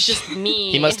 packing. This is just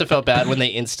me. He must have felt bad when they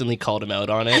instantly called him out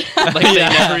on it. Like they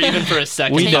never even for a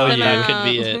second We know thought you. that could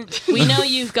be it. We know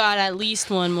you've got at least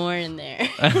one more in there.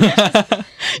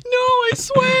 No, I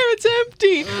swear it's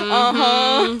empty.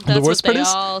 That's The worst what part they is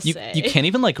all you say. can't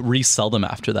even like resell them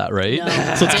after that, right? No.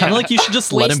 So it's kind of like you should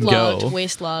just let him go.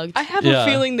 Waste-logged. I have Yeah. a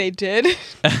feeling they did.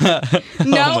 Oh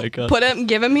No, my God.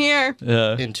 give him here.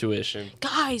 Yeah. Intuition.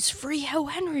 Guys, free O.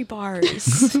 Henry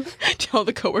bars. Tell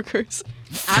the coworkers.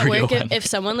 At Free work, O. if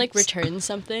someone like returns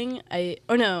something,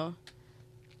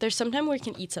 there's sometime where we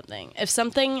can eat something. If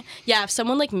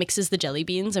someone like mixes the jelly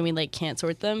beans and we like can't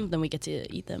sort them, then we get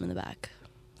to eat them in the back.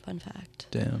 Fun fact.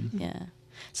 Damn. Yeah.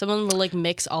 Someone will like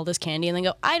mix all this candy and then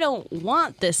go, I don't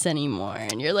want this anymore.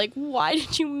 And you're like, why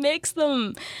did you mix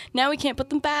them? Now we can't put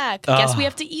them back. Guess we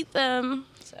have to eat them.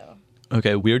 So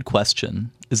Okay, weird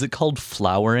question. Is it called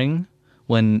flowering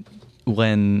when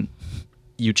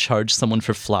you charge someone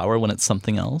for flour when it's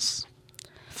something else?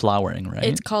 Flowering, right?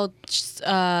 it's called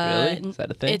Really? Is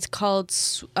that a thing? It's called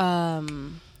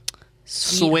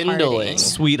Swindling.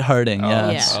 Sweethearting,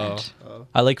 yes. Yeah. Oh.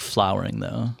 I like flowering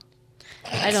though.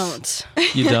 I don't.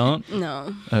 You don't?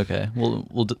 No. Okay, we'll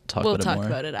talk We'll about talk it more.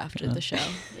 about it after the show.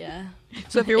 Yeah.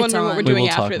 So if you're It's wondering what on. we're We doing will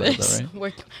talk after about this, that,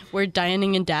 right? We're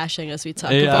dining and dashing as we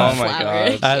talk Yeah. about Oh my flour.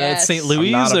 God. At Yes. St.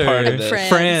 Louis not a or part of this.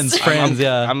 Friends,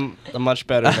 yeah. I'm much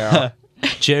better now.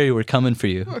 Jerry, we're coming for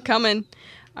you we're coming.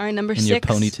 All right, number in 6. your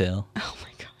ponytail. Oh my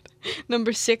god.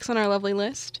 Number 6 on our lovely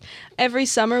list. Every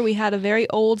summer we had a very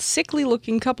old,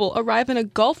 sickly-looking couple arrive in a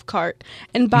golf cart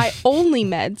and buy only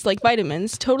meds, like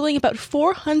vitamins, totaling about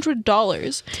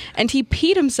 $400. And he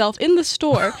peed himself in the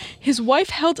store. His wife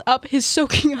held up his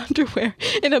soaking underwear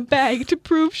in a bag to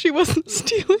prove she wasn't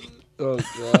stealing. Oh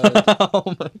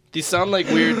god. These sound like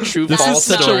weird true This is false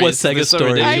such a stories. Wasaga They're so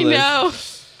story. I ridiculous. know.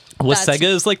 Wasaga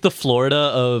is like the Florida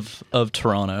of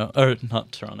Toronto, or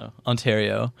not Toronto,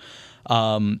 Ontario.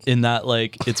 in that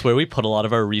like it's where we put a lot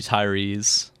of our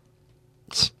retirees.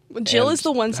 Jill And is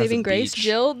the one has a saving grace. beach.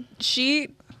 Jill, she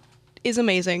is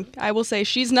amazing. I will say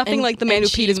she's nothing like the man who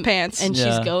peed his pants. And Yeah.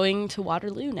 she's going to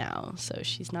Waterloo now, so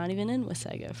she's not even in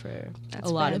Wasaga for That's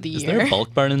a lot fair. of the Is year. there a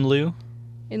bulk barn in Lou?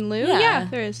 In lieu, Yeah. yeah,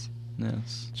 there is.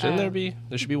 Yes. Shouldn't there be?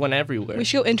 There should be one everywhere. We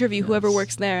should go interview whoever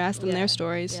works there, ask them Yeah. their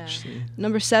stories. Yeah.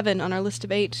 Number 7 on our list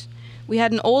of 8. We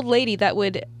had an old lady that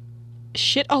would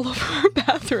shit all over our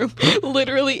bathroom,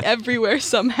 literally everywhere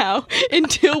somehow,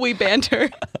 until we banned her.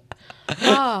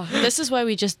 Oh, this is why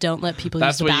we just don't let people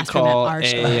That's use the what you bathroom call at our a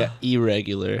school.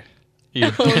 irregular.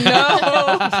 No.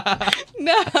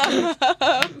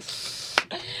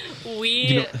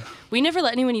 We never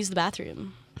let anyone use the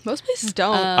bathroom. Most places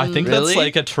don't. I think Really? that's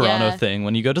like a Toronto Yeah. thing.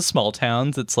 When you go to small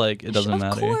towns, it's like it doesn't Of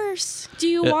matter. course. Do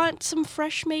you want some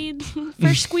fresh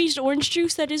squeezed orange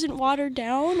juice that isn't watered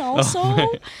down? Also,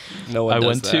 No one I does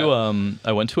went that. to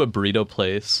I went to a burrito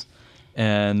place,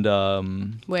 and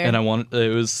Where? and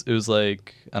it was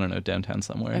like I don't know, downtown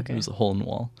somewhere. Okay. It was a hole in the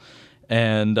wall,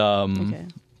 and okay.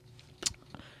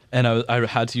 and I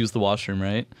had to use the washroom,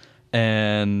 right?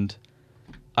 And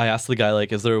I asked the guy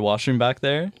like, "Is there a washroom back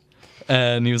there?"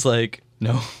 And he was like,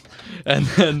 "No." And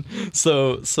then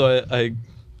so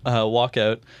I walk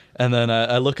out, and then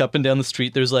I look up and down the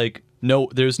street. There's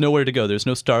nowhere to go. There's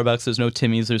no Starbucks. There's no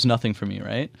Timmy's. There's nothing for me,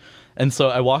 right? And so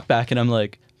I walk back, and I'm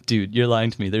like, "Dude, you're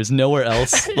lying to me. There's nowhere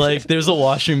else. Like, there's a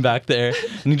washroom back there."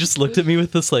 And he just looked at me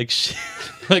with this like,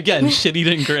 again,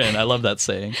 shit-eating grin. I love that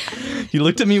saying. He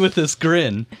looked at me with this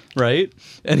grin, right?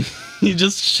 And he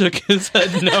just shook his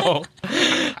head no.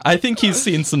 I think he's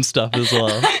seen some stuff as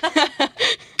well.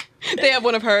 They have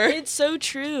one of her. It's so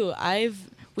true.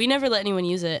 We never let anyone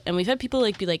use it, and we've had people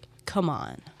like be like, "Come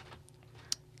on,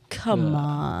 come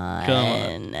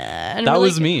on." And That we're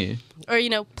was like- me.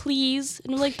 Or please,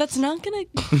 and I'm like, that's not gonna.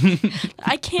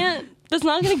 I can't. That's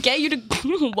not gonna get you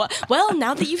to. Well,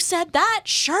 now that you've said that,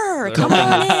 sure, come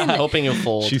on in. Hoping you'll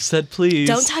fold. She said, "Please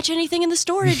Don't touch anything in the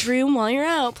storage room while you're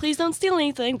out. Please don't steal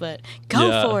anything, but go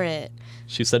Yeah. for it.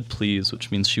 She said, "Please," which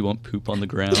means she won't poop on the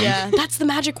ground. Yeah, that's the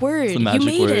magic word. It's the magic you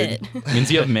made word. it. It means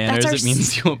you have manners. our It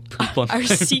means you won't poop on the Our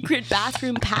ground. secret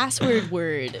bathroom password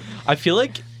word. I feel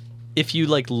like if you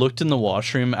like looked in the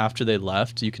washroom after they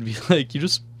left, you could be like, "You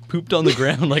just pooped on the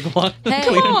ground." Like, what? Hey.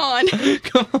 Come on.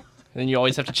 Come on. Then you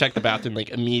always have to check the bathroom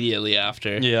like immediately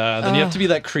after. Yeah, then you have to be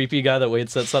that creepy guy that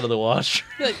waits outside of the washroom.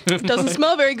 Like, doesn't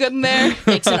smell very good in there.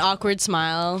 Makes an awkward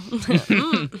smile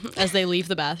as they leave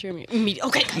the bathroom.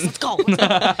 Okay, guys, let's go. We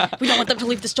don't want them to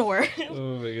leave the store.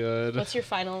 Oh my god. What's your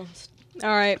final? All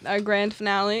right, our grand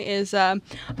finale is I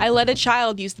let a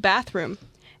child use the bathroom.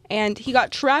 And he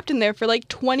got trapped in there for like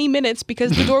 20 minutes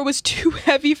because the door was too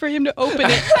heavy for him to open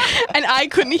it. And I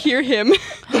couldn't hear him.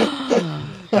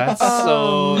 That's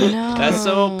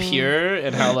so pure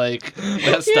and how like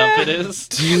messed up it is.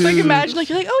 Like imagine like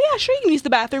you're like, oh yeah, sure you can use the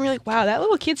bathroom. You're like, wow, that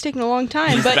little kid's taking a long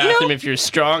time. Use But the you bathroom know, if you're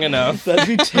strong enough. That'd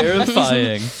be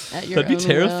terrifying. At your That'd be own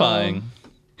terrifying. will.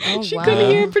 Oh, she wow. couldn't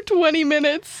hear him for 20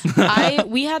 minutes.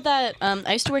 We had that.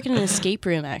 I used to work in an escape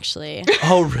room actually.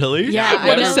 Oh, really? Yeah,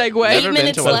 What I a know. segue. 8 Never been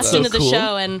minutes to one of left those. into the So cool.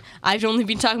 show, and I've only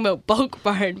been talking about Bulk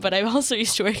Barn, but I also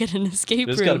used to work at an escape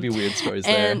There's room. got to be weird stories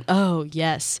And there. oh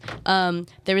yes,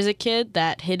 there was a kid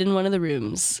that hid in one of the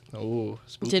rooms. Oh,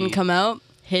 spooky. Didn't come out.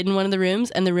 Hid in one of the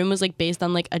rooms, and the room was like based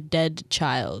on like a dead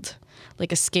child,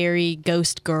 like a scary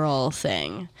ghost girl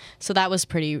thing. So that was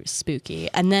pretty spooky.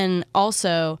 And then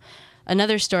also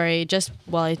another story. Just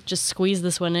while I just squeeze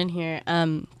this one in here,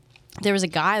 there was a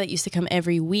guy that used to come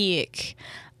every week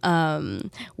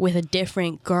with a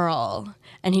different girl.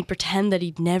 And he'd pretend that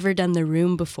he'd never done the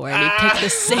room before, and he'd pick the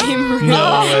same room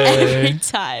No way. every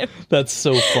time. That's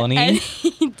so funny. And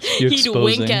You're he'd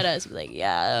wink exposing. at us, be like,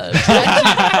 "Yeah,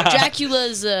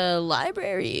 Dracula's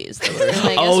library is the room.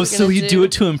 I guess Oh, we're so gonna you do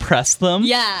it to impress them?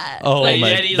 Yeah. Oh Like,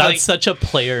 my! yeah, he's That's like- such a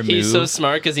player move. He's so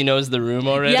smart because he knows the room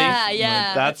already. Yeah, Like,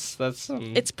 yeah. that's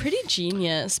It's pretty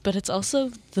genius, but it's also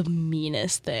the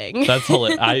meanest thing. That's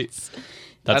hilarious.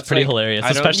 That's pretty like- hilarious, I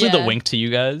don't- especially the Yeah. wink to you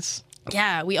guys.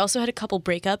 Yeah, we also had a couple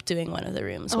break up doing one of the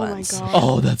rooms Oh my once. god.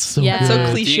 Oh, that's so Yeah. good. So Do you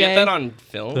cliche. get that on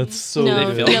film? That's so No,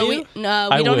 good. They film no, you? we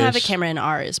I don't have a wish. camera in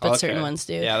ours, but Okay. certain ones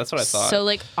do. Yeah, that's what I thought. So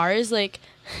like ours, like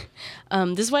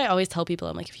this is why I always tell people,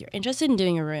 I'm like, if you're interested in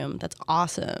doing a room, that's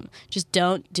awesome. Just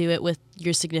don't do it with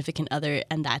your significant other,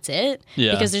 and that's it.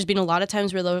 Yeah. Because there's been a lot of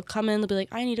times where they'll come in, they'll be like,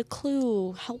 I need a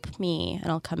clue, help me,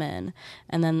 and I'll come in,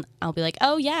 and then I'll be like,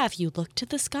 oh yeah, if you look to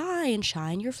the sky and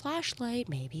shine your flashlight,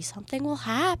 maybe something will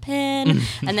happen.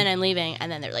 And then I'm leaving,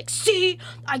 and then they're like, see,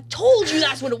 I told you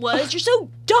that's what it was. You're so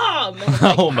dumb.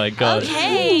 Oh my god.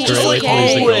 Okay. Great way to lose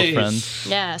a okay. girlfriend.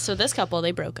 Yeah, so this couple,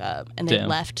 they broke up and they Damn.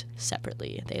 left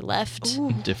separately. They left.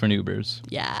 Different Ubers.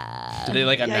 Yeah. Did they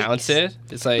like announce it?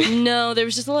 It's like No, there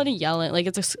was just a lot of yelling. Like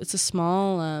it's a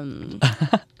small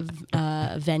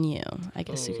venue, I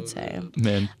guess you could say.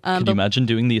 Man, could but- you imagine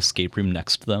doing the escape room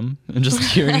next to them and just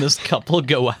hearing this couple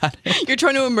go at it? You're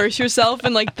trying to immerse yourself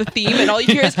in like the theme, and all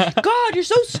you hear is, "God, you're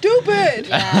so stupid."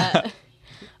 Yeah.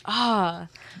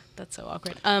 That's so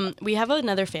awkward. We have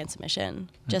another fan submission,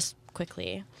 just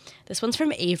quickly. This one's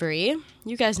from Avery.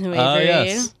 You guys know Avery. Oh,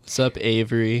 yes. what's up,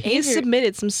 Avery? He's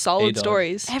submitted some solid A-dog.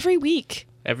 stories. Every week.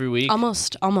 Every week.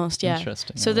 Almost, yeah.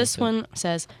 Interesting. So I this like it. one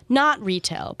says, not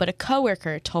retail, but a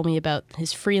coworker told me about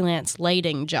his freelance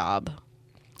lighting job.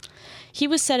 He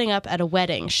was setting up at a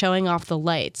wedding, showing off the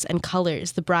lights and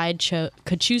colors the bride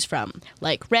could choose from,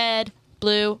 like red,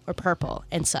 blue, or purple,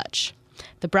 and such.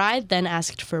 The bride then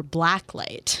asked for black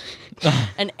light,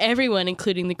 and everyone,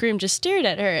 including the groom, just stared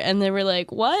at her, and they were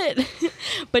like, what?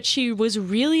 But she was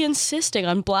really insisting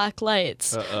on black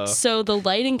lights, so the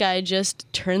lighting guy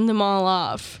just turned them all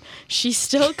off. She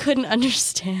still couldn't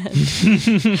understand.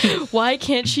 Why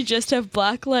can't she just have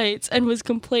black lights, and was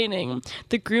complaining.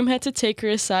 The groom had to take her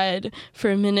aside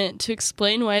for a minute to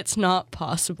explain why it's not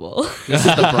possible. This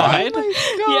is the bride?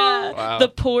 Yeah, Wow. the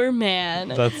poor man.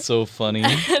 That's so funny.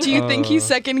 Do you think he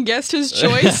second guessed his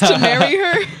choice to marry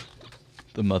her?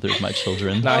 The mother of my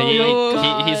children. Nah,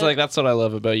 Oh, he's like, that's what I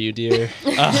love about you, dear.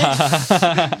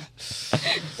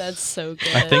 That's so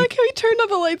good. I I think like how he turned all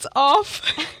the lights off.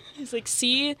 He's like,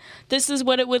 see, this is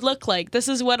what it would look like. This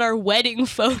is what our wedding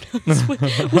photos would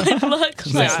look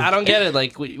Like, like. I don't get it.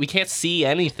 Like, we can't see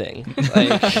anything.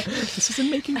 Like, this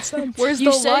isn't making sense. Where's You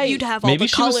the said light? you'd have all Maybe the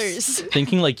she was colors.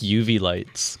 thinking like UV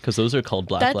lights, because those are called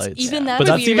black That's lights. even that but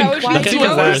that's weird. even, That would be that's gross. even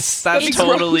because worse. that's That'd be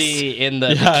totally in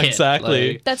the Yeah, kit.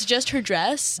 exactly. Like, That's just her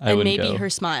dress I and wouldn't maybe go. her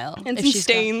smile. and if some she's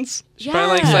got- stains. Yeah.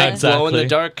 probably like, Yeah, glow in the exactly.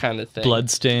 dark kind of thing.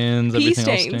 Blood stains, Pea everything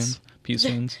else stains. stains. Pea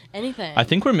stains. Anything. I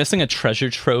think we're missing a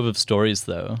treasure trove of stories,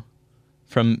 though,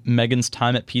 from Megan's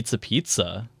time at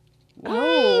Pizza.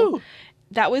 Oh.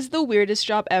 That was the weirdest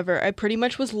job ever. I pretty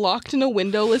much was locked in a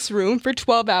windowless room for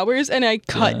 12 hours and I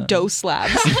cut dough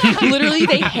slabs. Literally,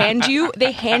 they hand you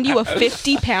a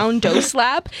 50-pound dough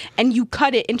slab and you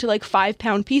cut it into like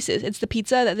 5-pound pieces. It's the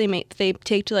pizza that they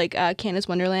take to like Canada's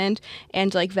Wonderland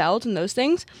and like Veld and those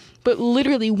things. But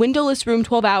literally, windowless room,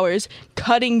 12 hours,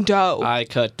 cutting dough. I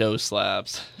cut dough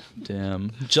slabs.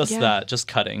 Damn. Just Yeah. that. Just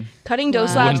cutting. Cutting dough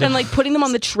Wow. slabs and like putting them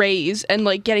on the trays and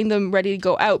like getting them ready to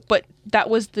go out. But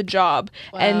that was the job.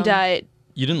 Wow. And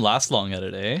You didn't last long at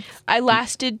it, eh? I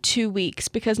lasted 2 weeks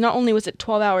because not only was it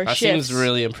 12-hour That shifts, seems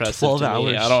really impressive 12 to me.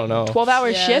 hours. I don't know. 12-hour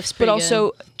Yeah, shifts, that's but pretty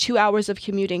also 2 hours of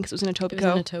commuting because it was in it was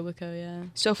Etobicoke. in Etobicoke, yeah.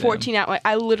 So 14 hours.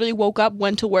 I literally woke up,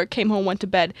 went to work, came home, went to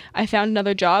bed. I found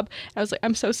another job. I was like,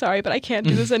 I'm so sorry, but I can't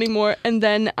do this anymore. And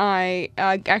then I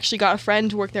actually got a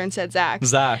friend to work there and said Zach.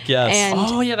 Zach, yes. And-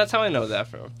 Oh, yeah, that's how I know that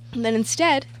from. And then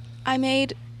instead, I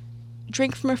made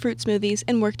drink from her fruit smoothies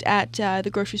and worked at the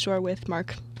grocery store with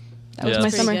Mark. That was Yeah. my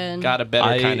Pretty summer. Good. Got a better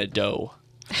I- kind of dough.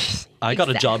 I got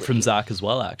a job Exactly. from Zach as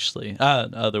well, actually.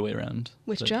 Other way around.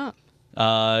 Which But, job?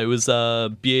 It was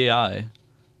BAI,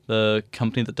 the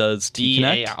company that does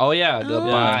T-Connect. Oh, yeah, the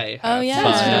buy. Oh, yeah. By,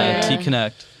 Yeah.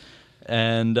 T-Connect.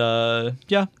 And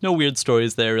yeah, no weird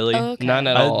stories there, really. Okay. None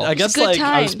at all. I guess Good like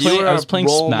I was times. You playing, were I was playing a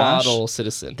role Smash. model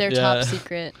citizen. They're Yeah. top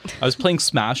secret. I was playing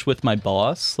Smash with my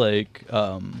boss, like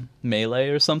Melee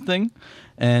or something,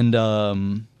 and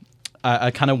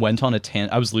I kind of went on a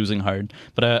tangent. I was losing hard,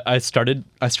 but I started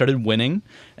winning,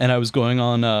 and I was going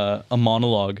on a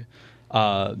monologue,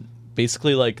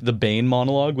 basically like the Bane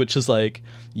monologue, which is like,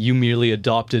 you merely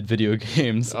adopted video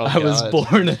games. Oh, I was God.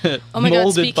 born in it. Oh my god,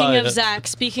 molded speaking by of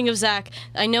it. Zach,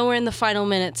 I know we're in the final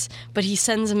minutes, but he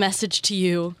sends a message to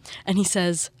you and he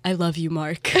says, I love you,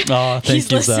 Mark. Aw, thank He's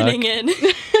you, listening Zach. in.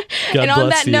 God And on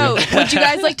bless that you. note, would you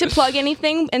guys like to plug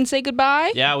anything and say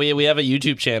goodbye? Yeah, we have a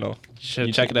YouTube channel. You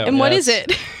should check it out. And what Yes. is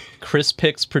it? Chris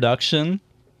Picks Production.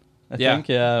 I Yeah. think,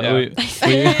 yeah.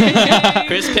 Yeah. We,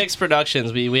 Chris Picks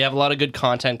Productions. We have a lot of good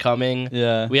content coming.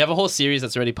 Yeah. We have a whole series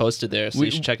that's already posted there, so you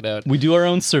should check it out. we do our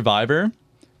own Survivor,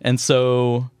 and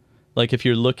so like if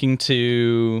you're looking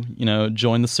to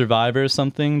join the Survivor or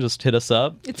something, just hit us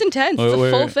up. It's intense. Or It's a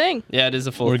we're- full thing. Yeah, it is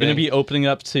a full We're thing. going to be opening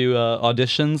up to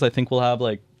auditions. I think we'll have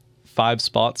like 5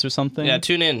 spots or something. Yeah,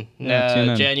 tune in. Yeah, tune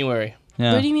in. January.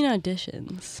 Yeah. What do you mean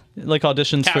auditions? Like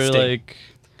auditions for Casting. like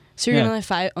So you're Yeah.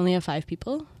 gonna only have 5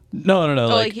 people? No.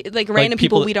 Like random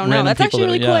people we don't know. That's actually a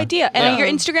really cool idea. And your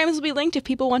Instagrams will be linked if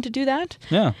people want to do that.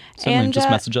 Yeah. Certainly. And just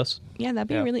message us. Yeah, that'd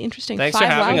be really interesting. Thanks 5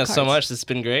 for having wild us so cards. much. It's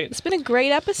been great. It's been a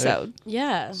great episode.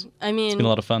 Yeah. I mean, It's been a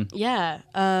lot of fun. yeah.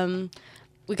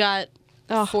 We got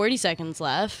 40 seconds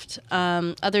left.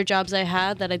 Other jobs I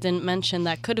had that I didn't mention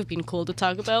that could have been cool to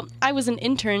talk about. I was an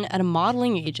intern at a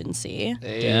modeling agency.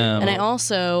 Damn. And I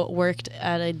also worked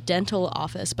at a dental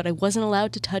office, but I wasn't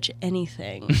allowed to touch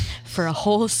anything for a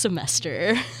whole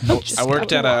semester. I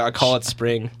worked at a Call It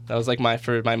Spring. That was like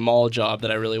my mall job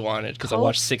that I really wanted because I Call It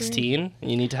watched Spring. 16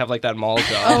 and you need to have like that mall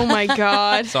job. Oh my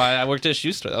god. So I worked at a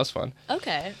shoe store. That was fun.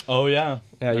 Okay. Oh yeah.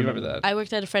 Yeah, you remember that. I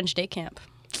worked at a French day camp.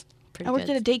 Pretty I worked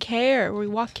good. at a daycare where we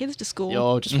walk kids to school.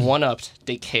 Yo, just one-upped.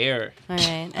 They care. All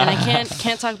right. And I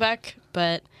can't talk back,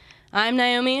 but I'm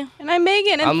Naomi. And I'm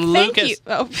Megan, and I'm thank Lucas. you.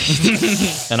 Oh.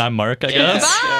 And I'm Mark, I guess. Bye.